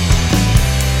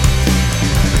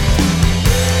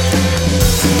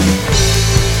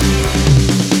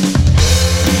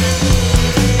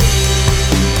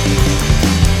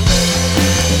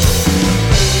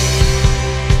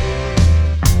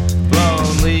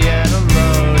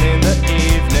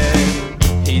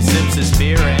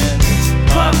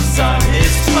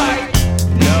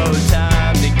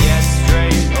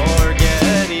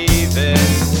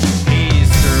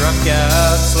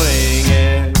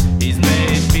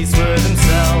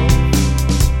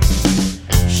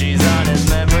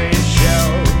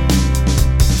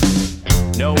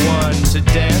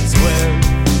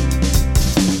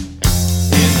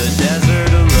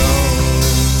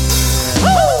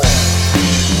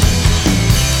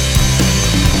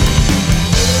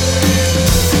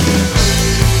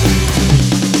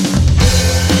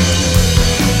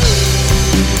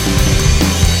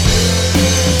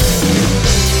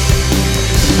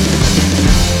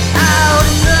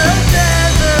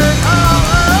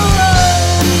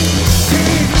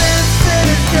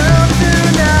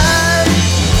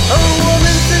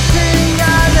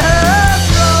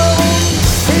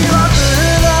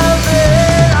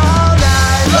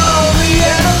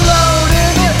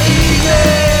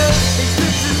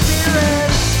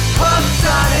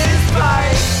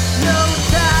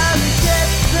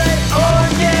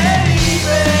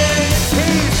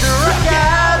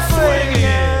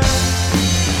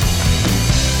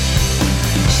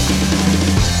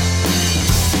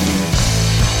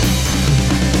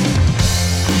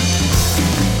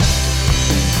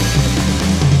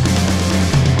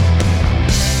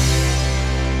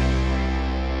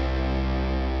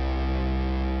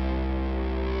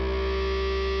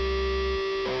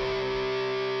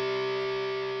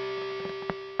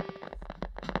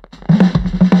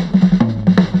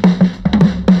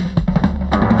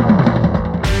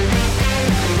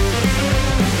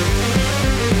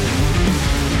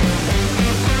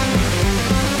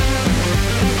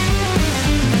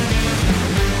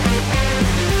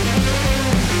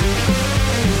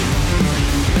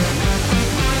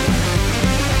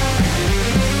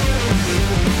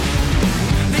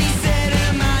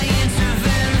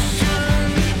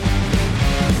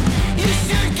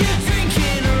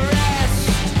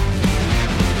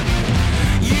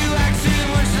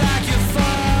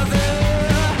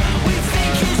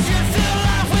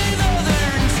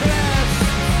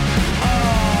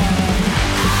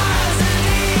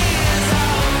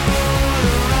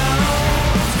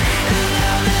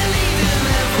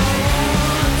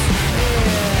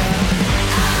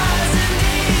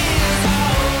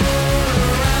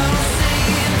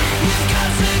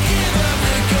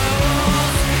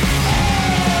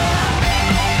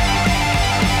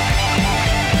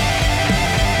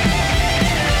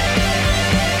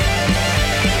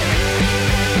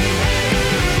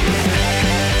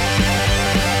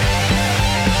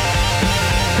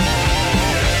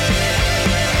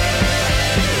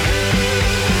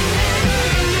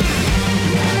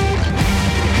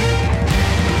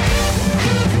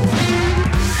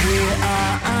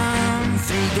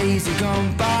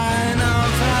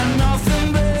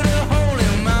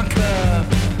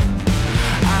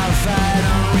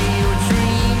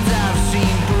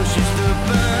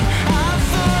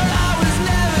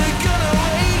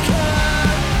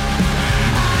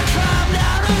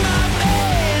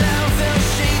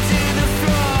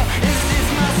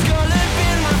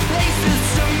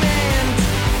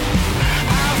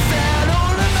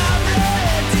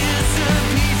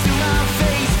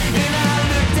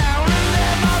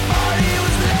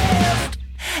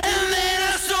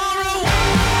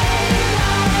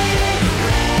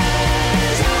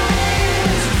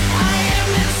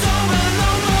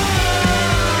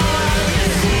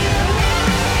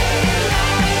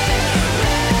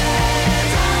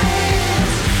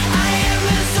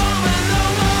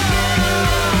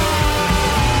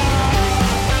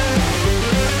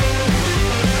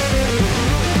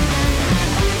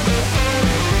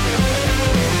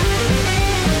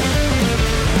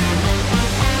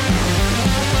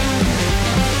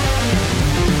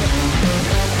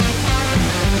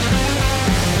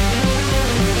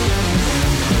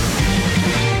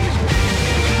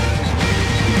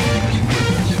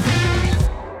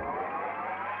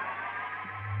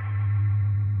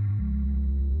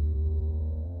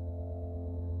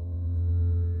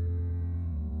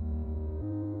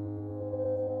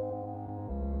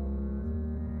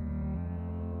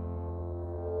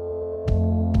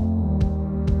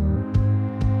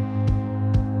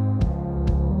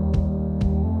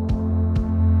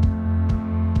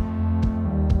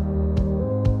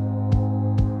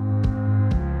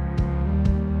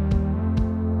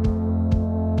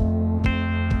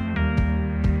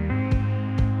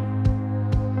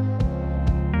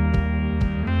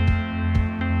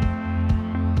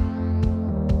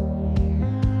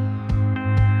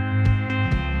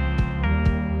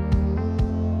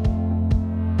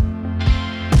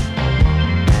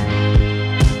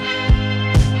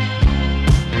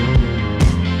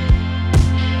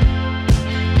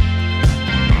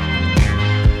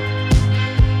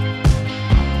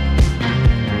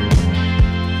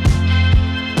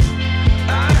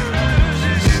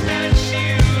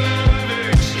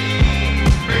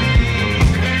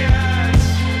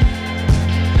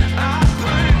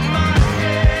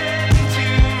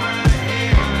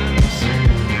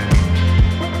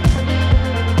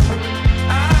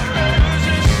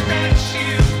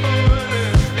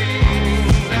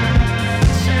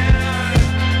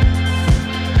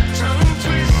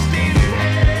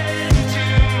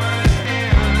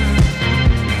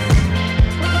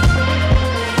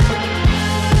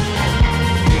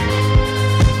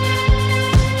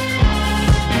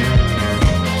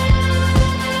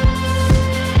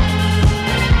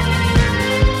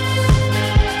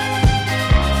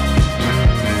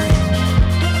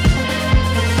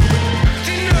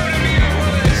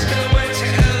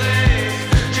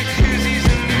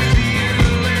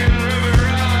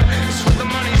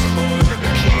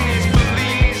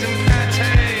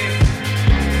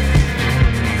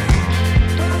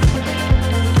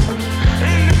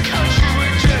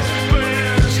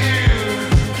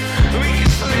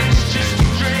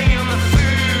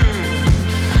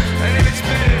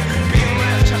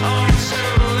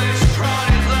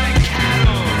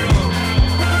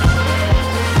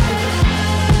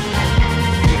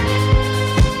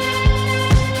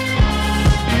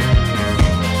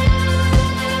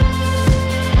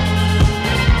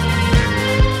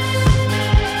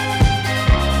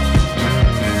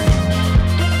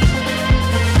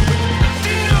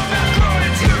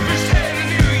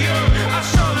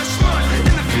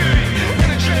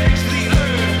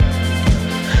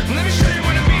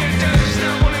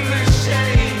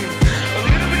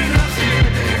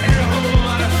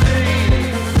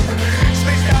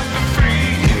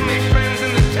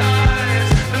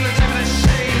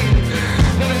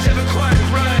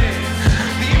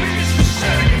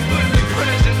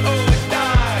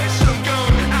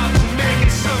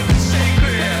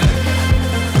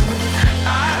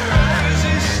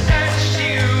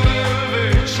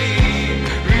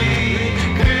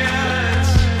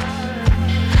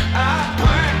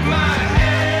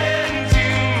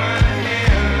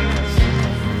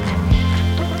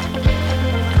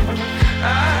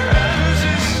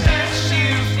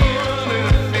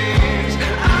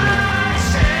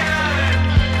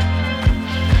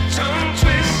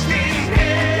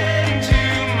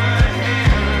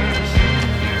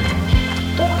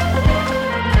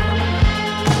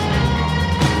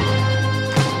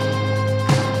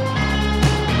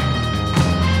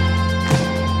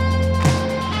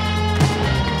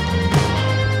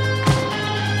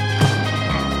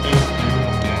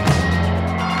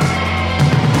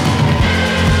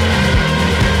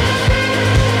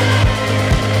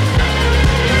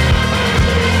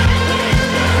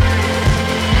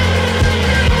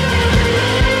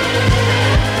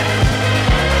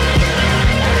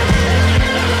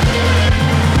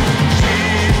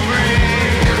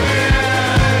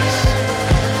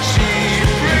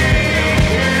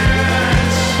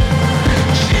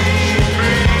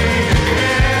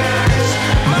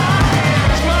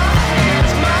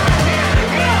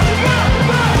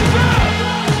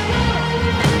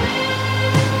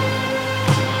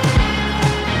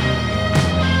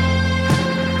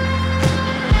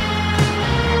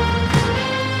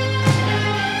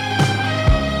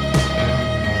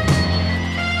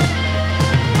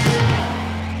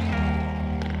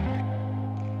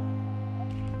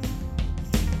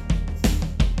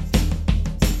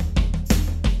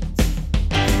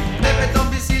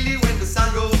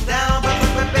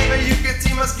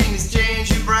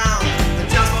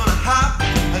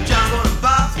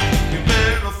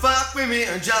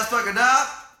 fuck it up.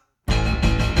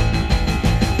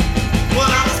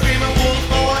 Well, I'm a screaming wolf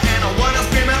boy and I wanna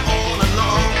scream it all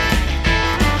alone.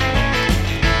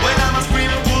 Well, I'm a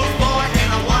screaming wolf boy and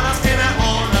I wanna scream it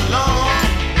all alone.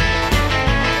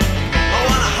 I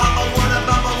wanna hop, I wanna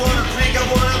bop, I wanna drink, I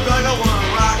wanna drug, I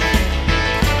wanna rock.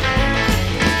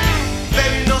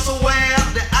 Baby knows so well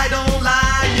that I don't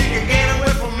lie. You can get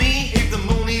away from me if the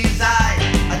moon is high.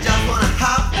 I just wanna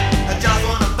hop, I just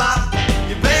wanna bop.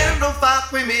 You better don't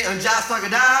fuck with me and just fuck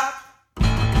it up.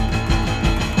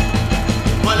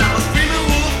 Well, I'm a screaming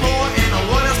wolf boy and I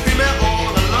wanna scream it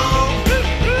all alone.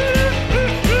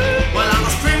 Well, I'm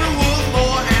a screaming wolf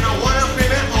boy and I wanna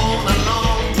scream it all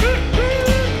alone.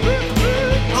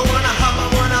 I wanna hop, I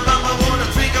wanna bop, I wanna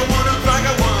drink, I wanna drug,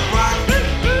 I wanna rock.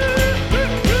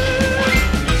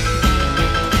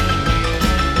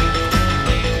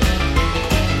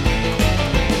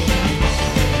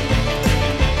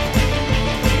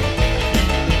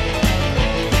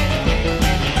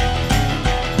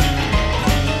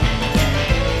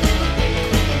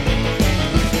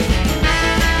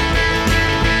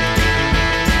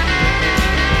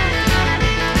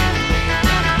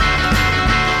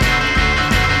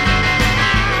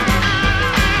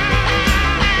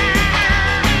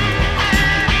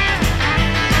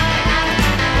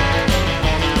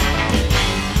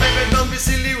 Baby, don't be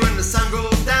silly when the sun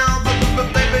goes down. But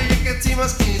baby, you can see my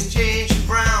skin's changing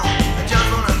brown. I just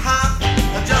wanna hop,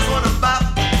 I just wanna bop.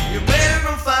 You better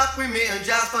don't fuck with me and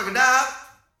just fuck it up.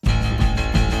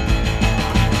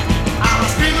 I'm a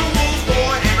screaming wolf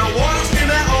boy and I wanna scream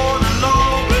it all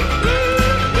alone.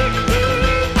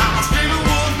 I'm a screaming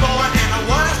wolf boy and I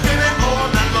wanna scream it all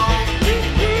alone.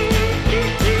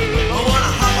 I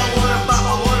wanna hop, I wanna bop,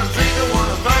 I wanna drink, I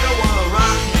wanna drug, I wanna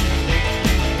rock.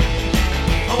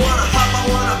 I wanna hop, I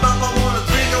wanna bop, I wanna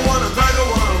drink, I wanna drug, I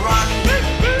wanna rock.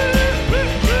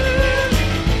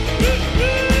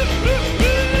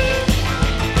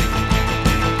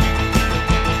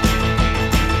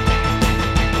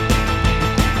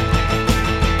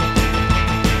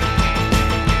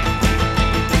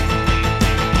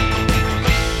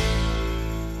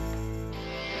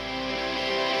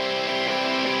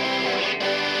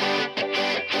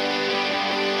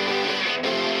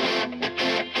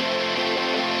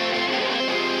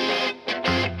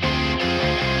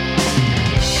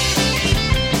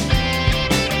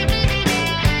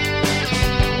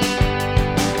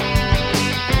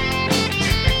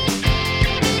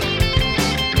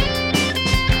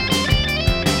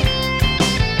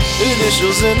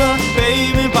 Initials in the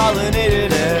pavement,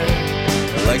 pollinated air,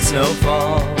 like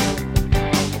snowfall.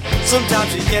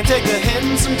 Sometimes she can't take a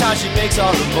hint, sometimes she makes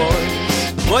all the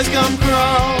boys come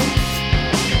crawl.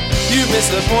 You miss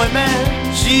the point,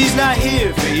 man, she's not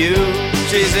here for you,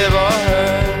 she's here for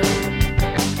her.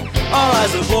 All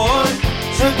as a boy,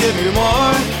 she'll give you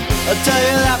more, I'll tell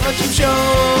you that much I'm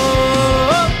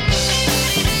sure.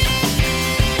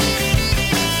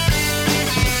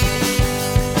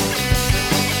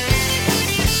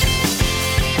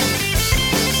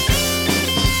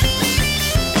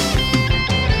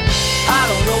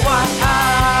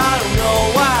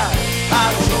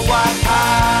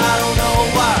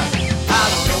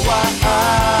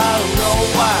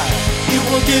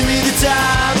 Give me the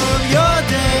time of your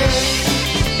day.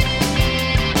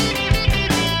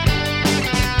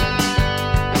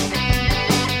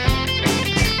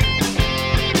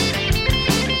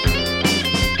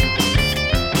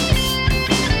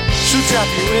 She'll trap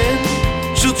you in,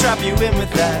 she'll trap you in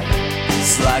with that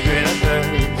sly grin of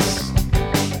hers.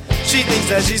 She thinks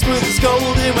that she's smooth as gold,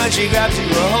 and when she grabs you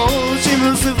a hold, she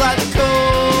moves with like the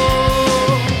cold.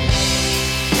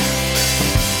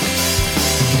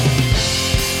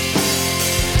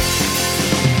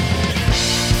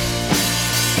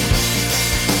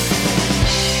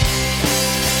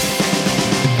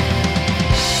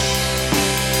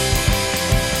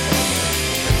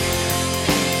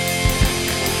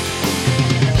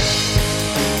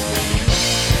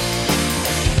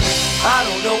 I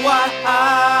don't know why,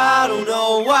 I don't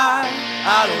know why,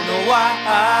 I don't know why,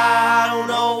 I don't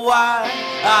know why,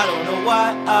 I don't know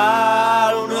why,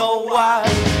 I don't know why.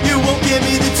 You won't give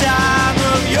me the time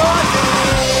of your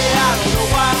day. I don't know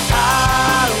why,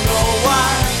 I don't know why,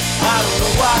 I don't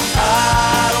know why,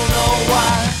 I don't know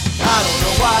why, I don't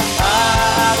know why,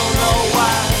 I don't know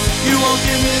why. You won't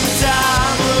give me the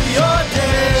time of your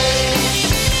day.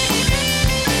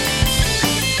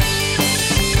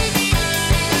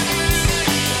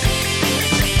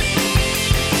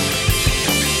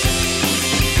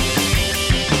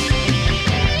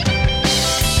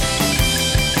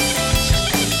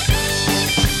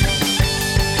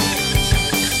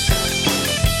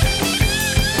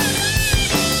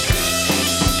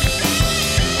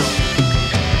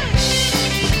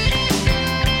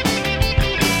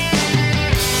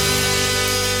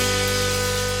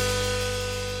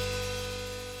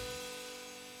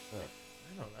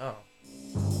 don't know.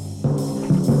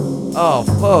 Oh,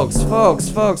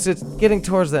 folks, it's getting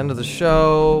towards the end of the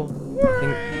show.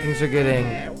 Things are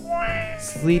getting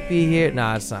sleepy here.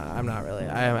 Nah, it's not. I'm not really.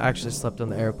 I actually slept on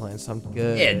the airplane, so I'm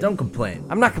good. Yeah, don't complain.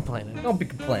 I'm not complaining. Don't be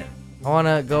complaining. I want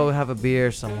to go have a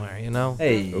beer somewhere, you know?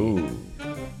 Hey. Ooh.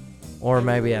 Or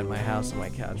maybe at my house on my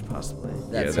couch, possibly.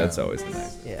 That's always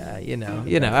nice. Yeah, you know,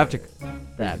 after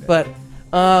that. But,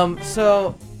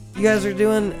 so you guys are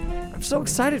doing. I'm so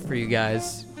excited for you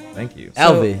guys. Thank you.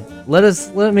 Alvy,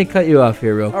 let me cut you off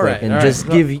here real quick right, and all just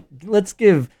right. let's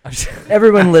give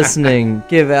everyone listening,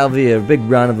 give Alvy a big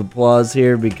round of applause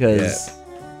here because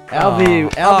Alvy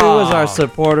was our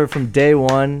supporter from day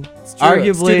one. true.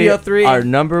 Arguably Studio 3. our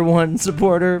number one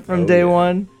supporter from day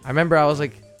one. I remember I was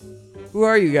like, "Who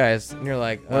are you guys?" And you're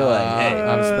like, We're like, "Hey,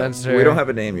 I'm Spencer." We don't have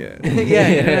a name yet. Yeah,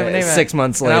 you didn't have a name. 6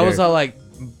 months And later. I was all like,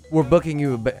 "We're booking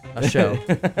you a show."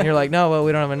 And you're like, "No, well,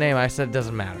 we don't have a name." I said, "It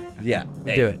doesn't matter. Yeah.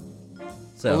 We do it."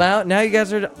 So Well, now you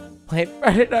guys are playing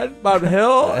Friday Night Bottom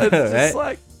Hill. It's just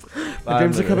like my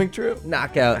dreams are coming true.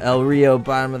 Knockout El Rio,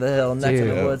 bottom of the hill, neck of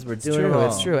the Dude, woods. We're It's doing true. it all.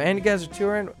 It's true. And you guys are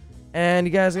touring, and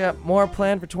you guys got more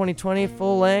planned for 2020,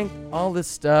 full length, all this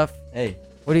stuff. Hey.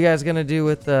 What are you guys gonna do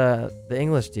with the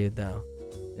English dude though?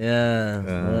 Yeah.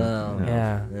 no.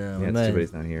 Yeah. We Too bad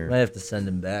he's not here. might have to send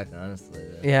him back, honestly.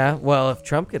 Yeah. Well, if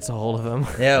Trump gets a hold of him.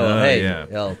 Yeah, well, hey, yeah.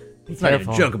 yo, Be let's not even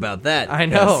careful. joke about that. I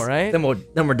know, because right?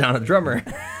 Then we're down a drummer.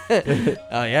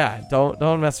 Oh yeah.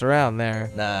 Don't mess around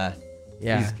there. Nah.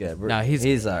 Yeah. He's good. No,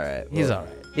 he's all right. He's Well, all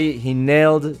right. He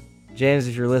nailed, James,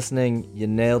 if you're listening, you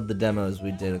nailed the demos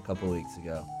we did a couple weeks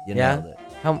ago. You Yeah? nailed it.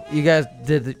 How you guys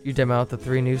did your demo out the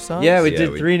 3 new songs? Yeah, we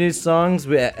did 3 new songs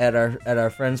at our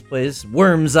friend's place,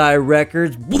 Worm's Eye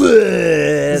Records.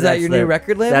 Is that your new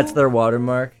record label? That's their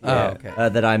watermark. Oh, yeah, okay.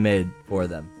 that I made for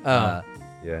them. Oh.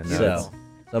 Yeah, no,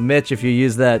 So Mitch, if you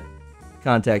use that,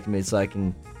 contact me so I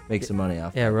can make some money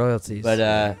off. Yeah, royalties. But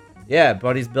yeah,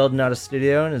 Buddy's building out a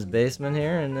studio in his basement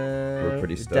here, and We're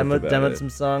pretty stoked about demoed it. some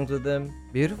songs with him.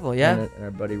 Beautiful, yeah. And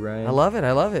our buddy Ryan. I love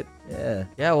it. Yeah.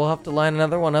 Yeah, we'll have to line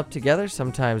another one up together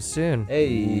sometime soon.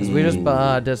 Hey. 'Cause we just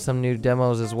did some new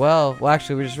demos as well. Well,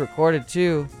 actually, we just recorded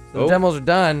 2. So the Oh. demos are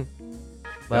done. Demos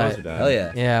But are done. Hell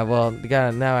yeah. yeah, well,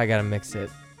 now I gotta mix it.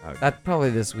 Okay. That's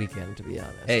probably this weekend, to be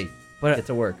honest. Hey, but get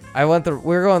to work.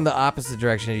 we're going the opposite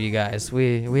direction of you guys.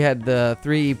 We had the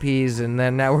 3 EPs, and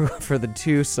then now we're going for the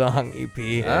 2-song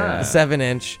EP, the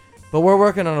 7-inch. But we're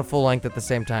working on a full length at the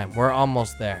same time. We're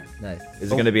almost there. Nice. Is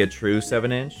it going to be a true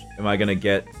 7-inch? Am I going to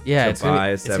get Yeah, to buy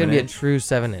a 7-inch? it's gonna be a true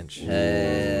 7-inch.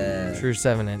 True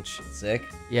 7-inch. Sick.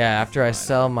 Yeah, after I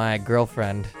sell my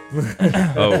girlfriend.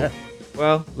 Oh,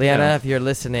 well, Leanna, yeah. if you're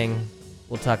listening,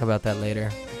 we'll talk about that later.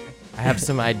 I have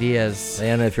some ideas.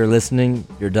 Leanna, if you're listening,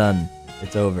 you're done.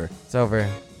 It's over. It's over.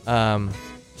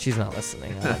 She's not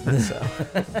listening, I don't think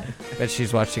so. But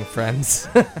she's watching Friends.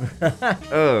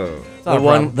 Oh.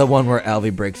 The one where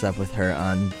Alvy breaks up with her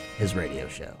on his radio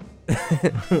show.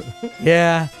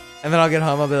 Yeah. And then I'll get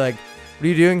home, I'll be like, "What are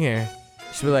you doing here?"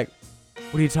 She'll be like,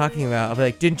 "What are you talking about?" I'll be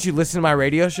like, "Didn't you listen to my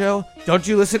radio show? Don't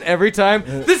you listen every time?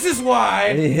 This is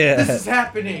why this is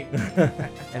happening."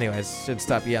 Anyways, should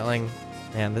stop yelling.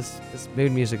 Man, this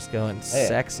mood music's going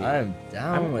sexy. I'm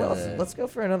down with it. Let's go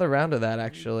for another round of that,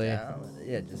 actually. Down with it.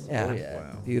 Yeah, just Yeah. oh yeah.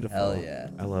 Wow. Beautiful. Hell yeah.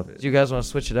 I love it. Do you guys want to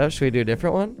switch it up? Should we do a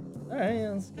different one? All right, yeah,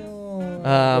 let's go.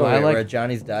 I like- we're at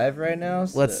Johnny's Dive right now.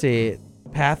 So. Let's see.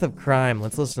 Path of Crime.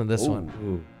 Let's listen to this one.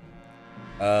 Ooh.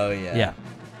 Oh yeah. Yeah.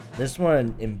 This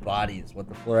one embodies what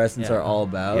the Fluorescents Yeah. are all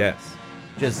about. Yes.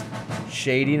 Just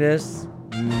shadiness,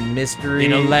 mystery.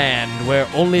 In a land where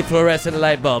only fluorescent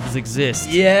light bulbs exist.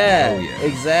 Yeah, Oh, yeah.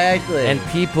 exactly. And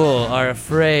people are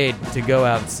afraid to go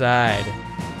outside.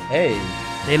 hey,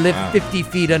 They live Wow. 50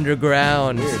 feet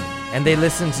underground. Weird. And they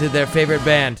listen to their favorite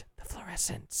band, the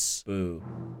Fluorescents. boo.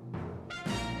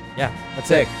 Yeah, that's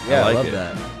Sick. it. Yeah, I like love it.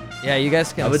 that. Yeah, you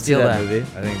guys can I would see steal that, that. movie.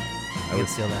 I think You can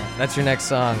steal that. That's your next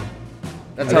song.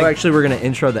 That's I how think- actually we're gonna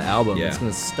intro the album. Yeah. It's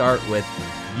gonna start with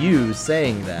you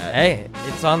saying that. Hey,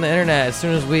 it's on the internet. As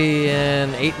soon as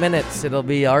in 8 minutes, it'll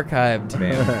be archived.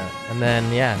 And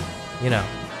then, yeah, you know.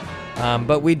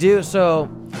 But we do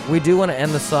want to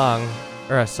end the song,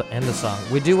 end the song.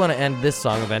 We do want to end this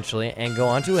song eventually and go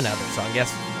on to another song.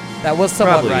 Yes, that was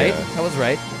somewhat Probably, right. yeah. That was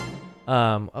right.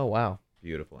 Oh, wow.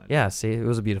 beautiful. Ending. Yeah, see, it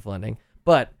was a beautiful ending.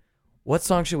 But what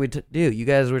song should we do? You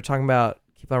guys were talking about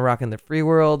Keep on Rocking the Free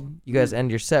World. You guys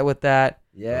end your set with that.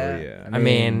 Yeah. Oh, yeah. I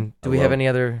mean, do we have love- any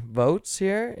other votes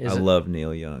here? I love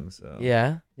Neil Young, so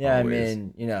Yeah, Yeah, Always. I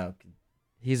mean, you know,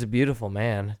 he's a beautiful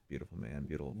man. beautiful man,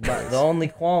 beautiful. but the only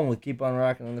qualm with Keep on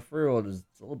Rocking on the Free World is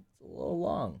it's a little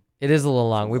long. It is a little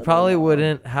long. We little probably long.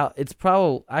 wouldn't. It's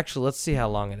probably actually. Let's see how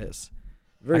long it is.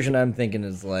 Version I'm thinking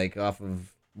is like off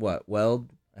of what? Weld?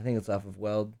 I think it's off of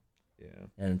Weld. Yeah.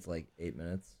 And it's like 8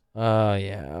 minutes. Oh,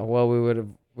 yeah. Well,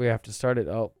 we have to start it.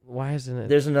 Oh, why isn't it?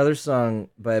 There's another song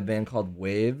by a band called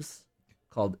Waves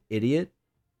called Idiot,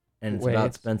 and it's about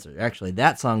Waves? Spencer. Actually,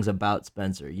 that song's about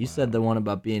Spencer. You said the one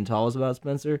about being tall was about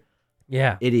Spencer?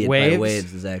 Yeah. Idiot Waves? by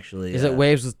Waves is actually... Is it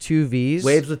Waves with 2 V's?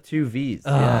 Waves with 2 V's.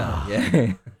 Oh.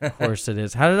 Yeah. Of course it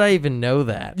is. How did I even know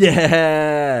that?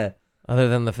 Yeah. Other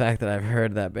than the fact that I've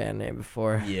heard that band name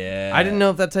before. Yeah. I didn't know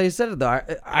if that's how you said it, though.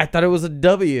 I thought it was a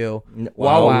W.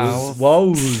 Wow.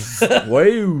 Wows.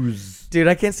 Wows. Dude,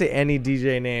 I can't say any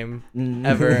DJ name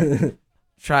ever.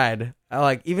 Tried. I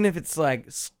like, even if it's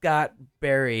like Scott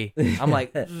Barry, I'm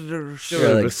like,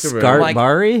 Sure, like Scart I'm like,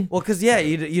 Barry? well, because, yeah,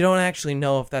 you don't actually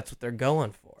know if that's what they're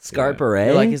going for. Scart Barret?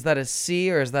 You're like, is that a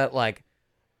C or is that like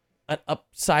an up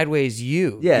sideways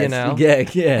U? Yeah, you know?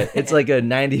 yeah. It's like a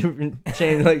 90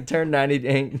 change, like turn 90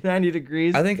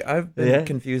 degrees. I think I've been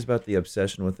confused about the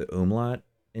obsession with the umlaut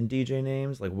in DJ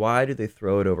names. Like, why do they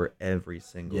throw it over every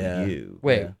single U?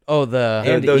 Wait. Oh,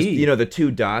 And those, E. the 2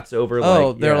 dots over.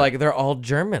 Oh, they're all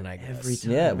German, I guess. Every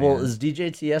time. Yeah, well, man. is DJ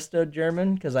Tiesto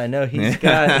German? Because I know he's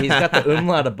got the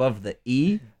umlaut above the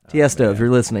E. Tiesto, if you're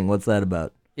listening, what's that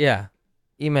about? Yeah.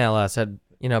 Email us at,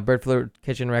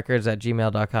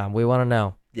 birdflutkitchenrecords@gmail.com. We want to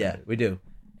know. Yeah, we do.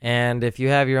 And if you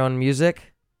have your own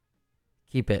music,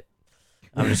 keep it.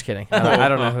 I'm just kidding. I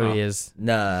don't know who he is.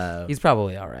 No. He's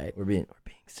probably all right. We're being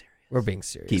serious. We're being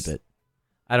serious. Keep it.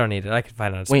 I don't need it. I can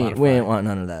find it on We Spotify. ain't want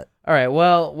none of that. All right.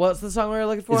 Well, what's the song we were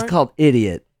looking for? It's called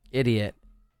Idiot. Idiot.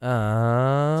 It's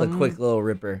a quick little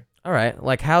ripper. All right.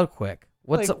 Like how quick?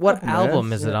 What couple album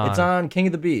minutes. is it on? It's on King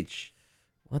of the Beach.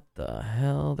 What the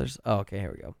hell? Okay,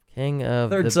 here we go. King of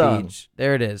Third the song. Beach.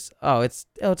 There it is. It's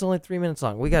only 3 minutes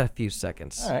long. We got a few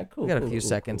seconds. All right, cool. We got a cool, few cool,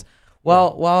 seconds. cool.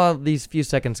 While these few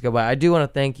seconds go by, I do want to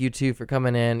thank you two for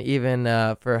coming in. Even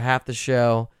for half the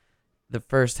show, the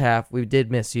first half, we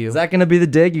did miss you. Is that gonna be the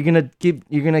dig? You're gonna keep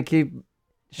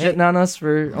shitting on us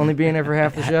for only being here for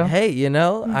half the show? Hey,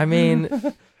 I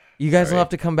mean, you guys will have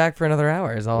to come back for another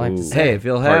hour. Is all I have to say. Hey, if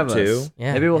you'll have Part two. us,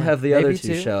 Yeah, maybe we'll yeah. have the Maybe other two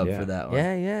two. show up Yeah. for that one.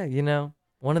 Yeah.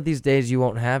 One of these days you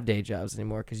won't have day jobs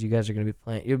anymore because you guys are going to be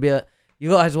playing. You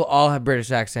guys will all have British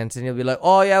accents and you'll be like,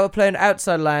 oh yeah, we're playing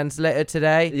Outside Lands later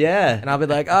today. Yeah. And I'll be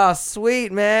like, oh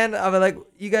sweet man. I'll be like,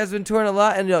 you guys been touring a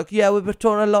lot? And you're like, yeah, we've been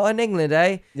touring a lot in England,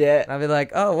 eh? Yeah. And I'll be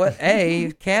like, oh what?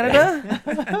 Hey, Canada?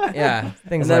 Yeah.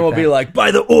 Things And then we'll that. be like, by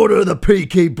the order of the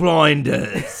Peaky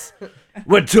Blinders,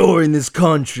 we're touring this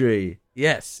country.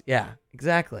 Yes. Yeah.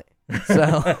 Exactly.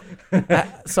 So,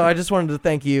 so I just wanted to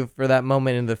thank you for that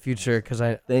moment in the future because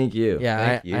Thank you. Yeah,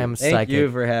 Thank I you. am Thank psychic.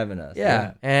 you for having us.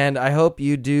 Yeah, and I hope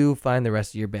you do find the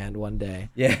rest of your band one day.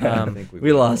 Yeah. I think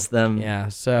we lost them. Yeah,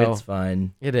 so It's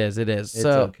fine. It is. It's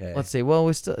So okay. let's see. Well,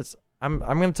 I'm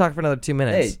going to talk for another 2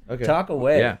 minutes. Hey, Okay. talk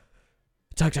away. Yeah.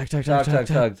 Talk. Talk.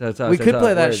 We could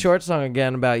play that words. short song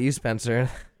again about you, Spencer.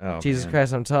 Oh, Jesus man.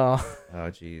 Christ, I'm tall. Oh,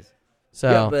 jeez. So,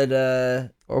 Yeah,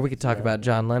 but or we could talk about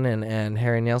John Lennon and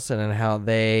Harry Nilsson and how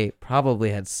they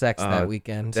probably had sex that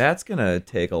weekend. That's gonna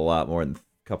take a lot more than a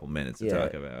couple minutes to Yeah.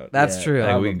 talk about. That's true.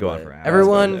 I think we can go on Probably. for hours.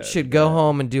 Everyone about that. should go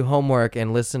home and do homework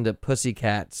and listen to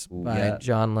Pussycats by Yeah.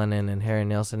 John Lennon and Harry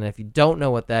Nilsson. And if you don't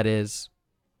know what that is,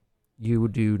 you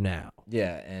do now.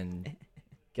 yeah, and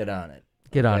get on it.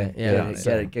 Get on Okay? it.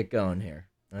 Yeah, Get going here.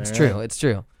 It's All true. right? It's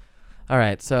true. All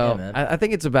right, so Yeah, man. I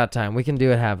think it's about time. We can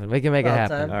do it happen. We can make it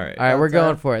About happen. time. All right. All right, About we're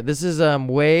going time. for it. This is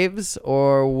Waves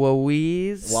or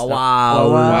Wowies.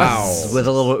 Wow. With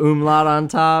a little umlaut on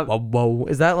top. Whoa.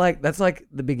 Is that that's like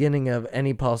the beginning of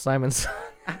any Paul Simon song?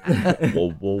 Whoa,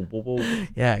 whoa, whoa, whoa.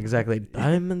 Yeah, exactly.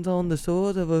 Diamonds on the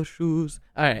soles of her shoes.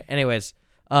 All right. Anyways,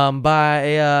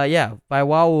 by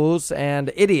Wowos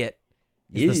and Idiot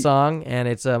is the Idiot. song, and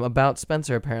it's about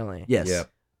Spencer apparently. Yes. Yep.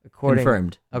 According.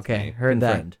 Confirmed. Okay, me. heard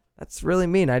Confirmed. that. That's really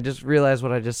mean. I just realized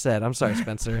what I just said. I'm sorry,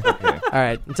 Spencer. All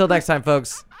right. Until next time,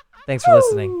 folks. Thanks for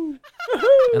listening.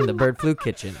 And the Bird Flu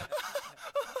Kitchen,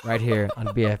 right here on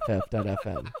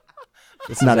BFF.FM.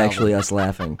 It's not actually us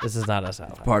laughing. This is not us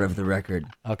out. Part of the record.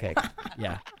 Okay.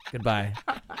 Yeah. Goodbye.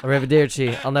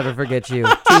 Arrivederci. I'll never forget you.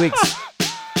 2 weeks.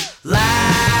 I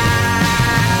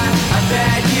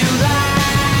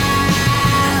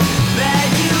bet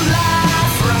you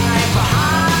laugh right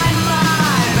behind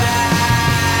my back.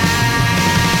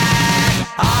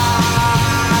 I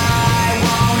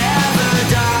won't ever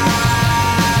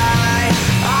die.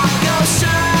 I'll go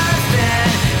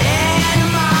surfing in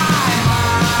my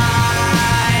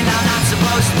mind. I'm not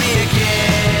supposed to be a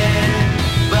kid,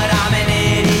 but I'm an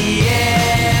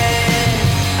idiot.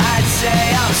 I'd say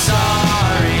I'm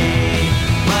sorry.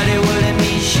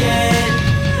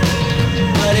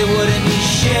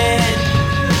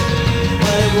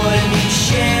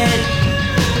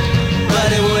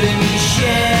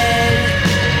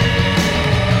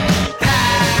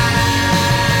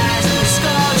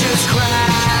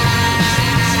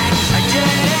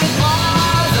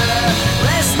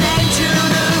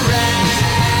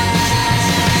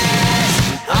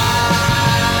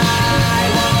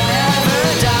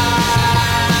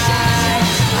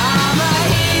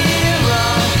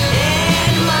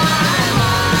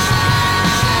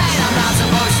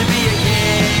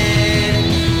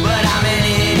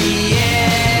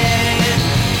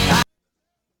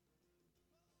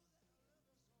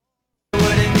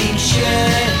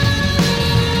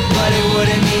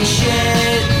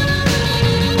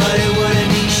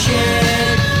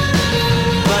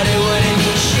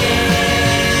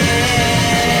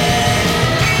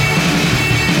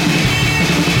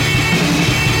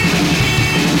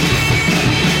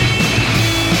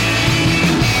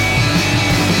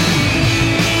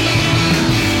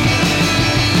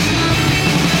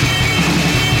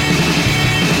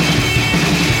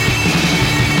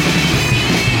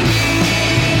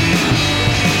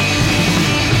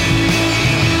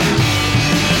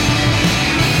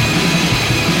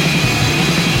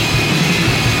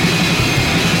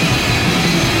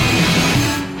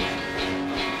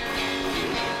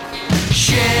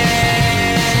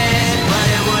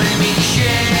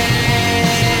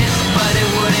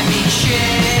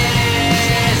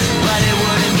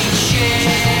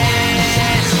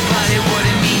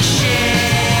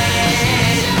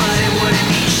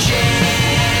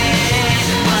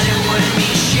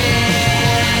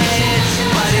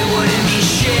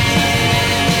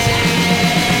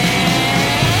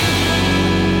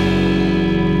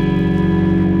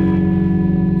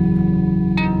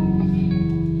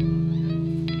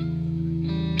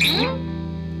 Thank you.